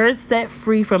like birds set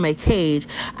free from a cage.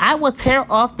 I will tear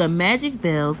off the magic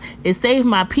veils and save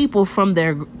my people from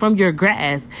your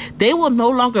grasp. They will no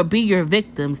longer be your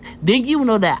victims. Then you will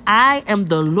know that I am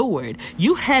the Lord.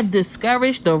 You have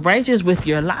discouraged the righteous with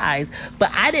your lies,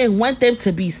 but I didn't want them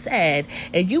to be sad.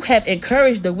 And you have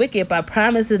encouraged the wicked by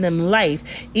promising them life,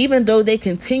 even though they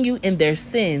continue in their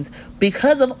sins.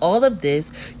 Because of all of this,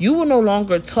 you will no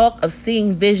longer talk of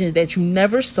seeing visions that you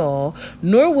never saw,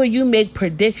 nor will you make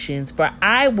predictions, for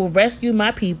I will rescue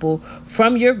my people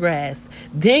from your grasp.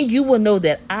 Then you will know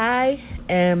that I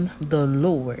am the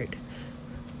Lord.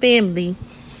 Family,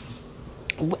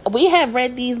 we have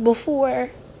read these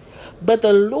before, but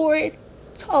the Lord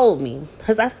told me,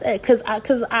 because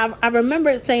I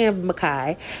remember saying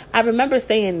Micaiah. I remember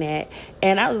saying that,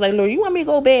 and I was like, Lord, you want me to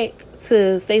go back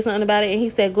to say something about it? And he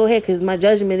said, go ahead, because my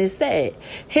judgment is set.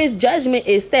 His judgment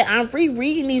is set. I'm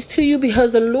rereading these to you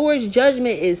because the Lord's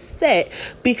judgment is set,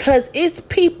 because it's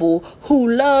people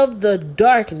who love the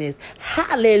darkness.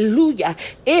 Hallelujah.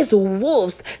 It's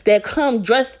wolves that come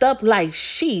dressed up like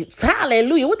sheep.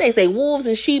 Hallelujah. What they say, wolves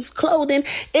in sheep's clothing.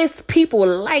 It's people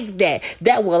like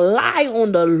that will lie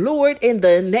on the Lord in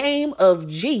the name of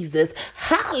Jesus.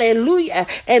 Hallelujah.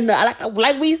 And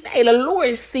like we say, the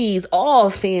Lord sees all,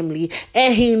 family,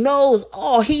 and he knows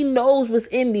all. He knows what's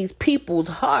in these people's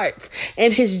hearts,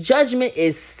 and his judgment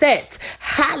is set.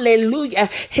 Hallelujah.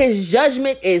 His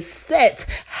judgment is set.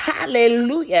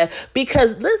 Hallelujah.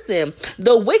 Because listen,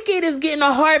 the wicked is getting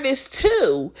a harvest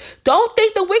too. Don't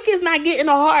think the wicked is not getting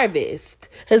a harvest,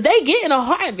 because they getting a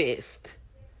harvest.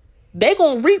 They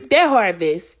gonna reap their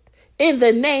harvest in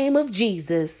the name of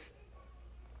Jesus.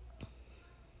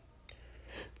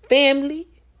 Family,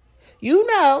 you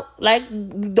know, like,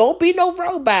 don't be no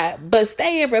robot, but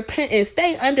stay in repentance,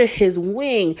 stay under his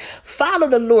wing, follow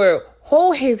the Lord,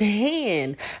 hold his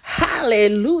hand.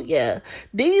 Hallelujah.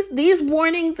 These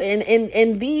warnings and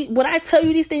when I tell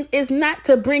you these things, it's not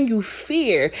to bring you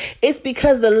fear. It's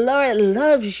because the Lord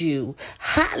loves you.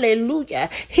 Hallelujah.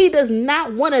 He does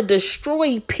not want to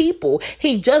destroy people.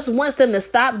 He just wants them to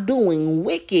stop doing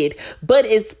wicked. But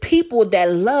it's people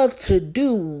that love to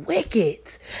do wicked.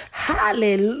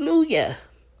 Hallelujah.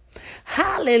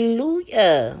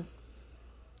 Hallelujah.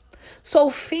 So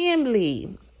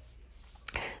family,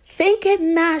 think it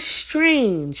not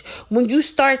strange when you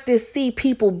start to see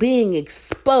people being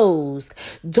exposed.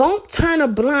 Don't turn a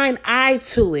blind eye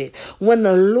to it when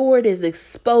the Lord is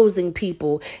exposing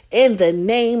people in the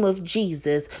name of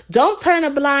Jesus. Don't turn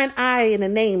a blind eye in the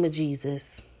name of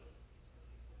Jesus.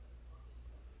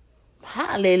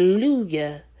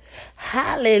 Hallelujah.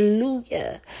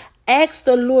 Hallelujah. Ask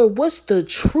the Lord, what's the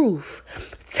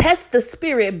truth? Test the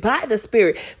spirit by the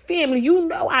spirit. Family, you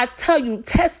know I tell you,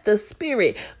 test the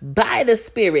spirit by the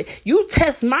spirit. You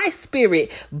test my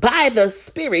spirit by the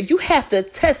spirit. You have to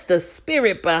test the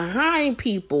spirit behind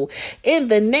people in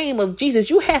the name of Jesus.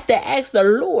 You have to ask the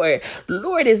Lord,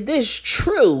 Lord, is this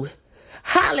true?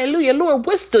 Hallelujah. Lord,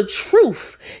 what's the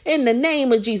truth in the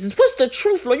name of Jesus? What's the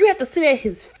truth, Lord? You have to sit at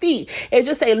his feet and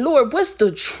just say, Lord, what's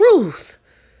the truth?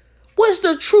 What's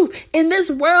the truth in this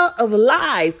world of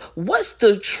lies? What's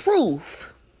the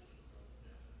truth?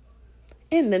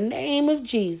 In the name of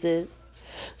Jesus.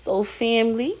 So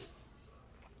family,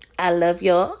 I love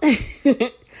y'all.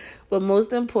 But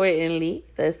most importantly,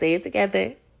 let's say it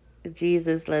together.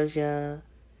 Jesus loves y'all.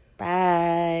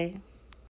 Bye.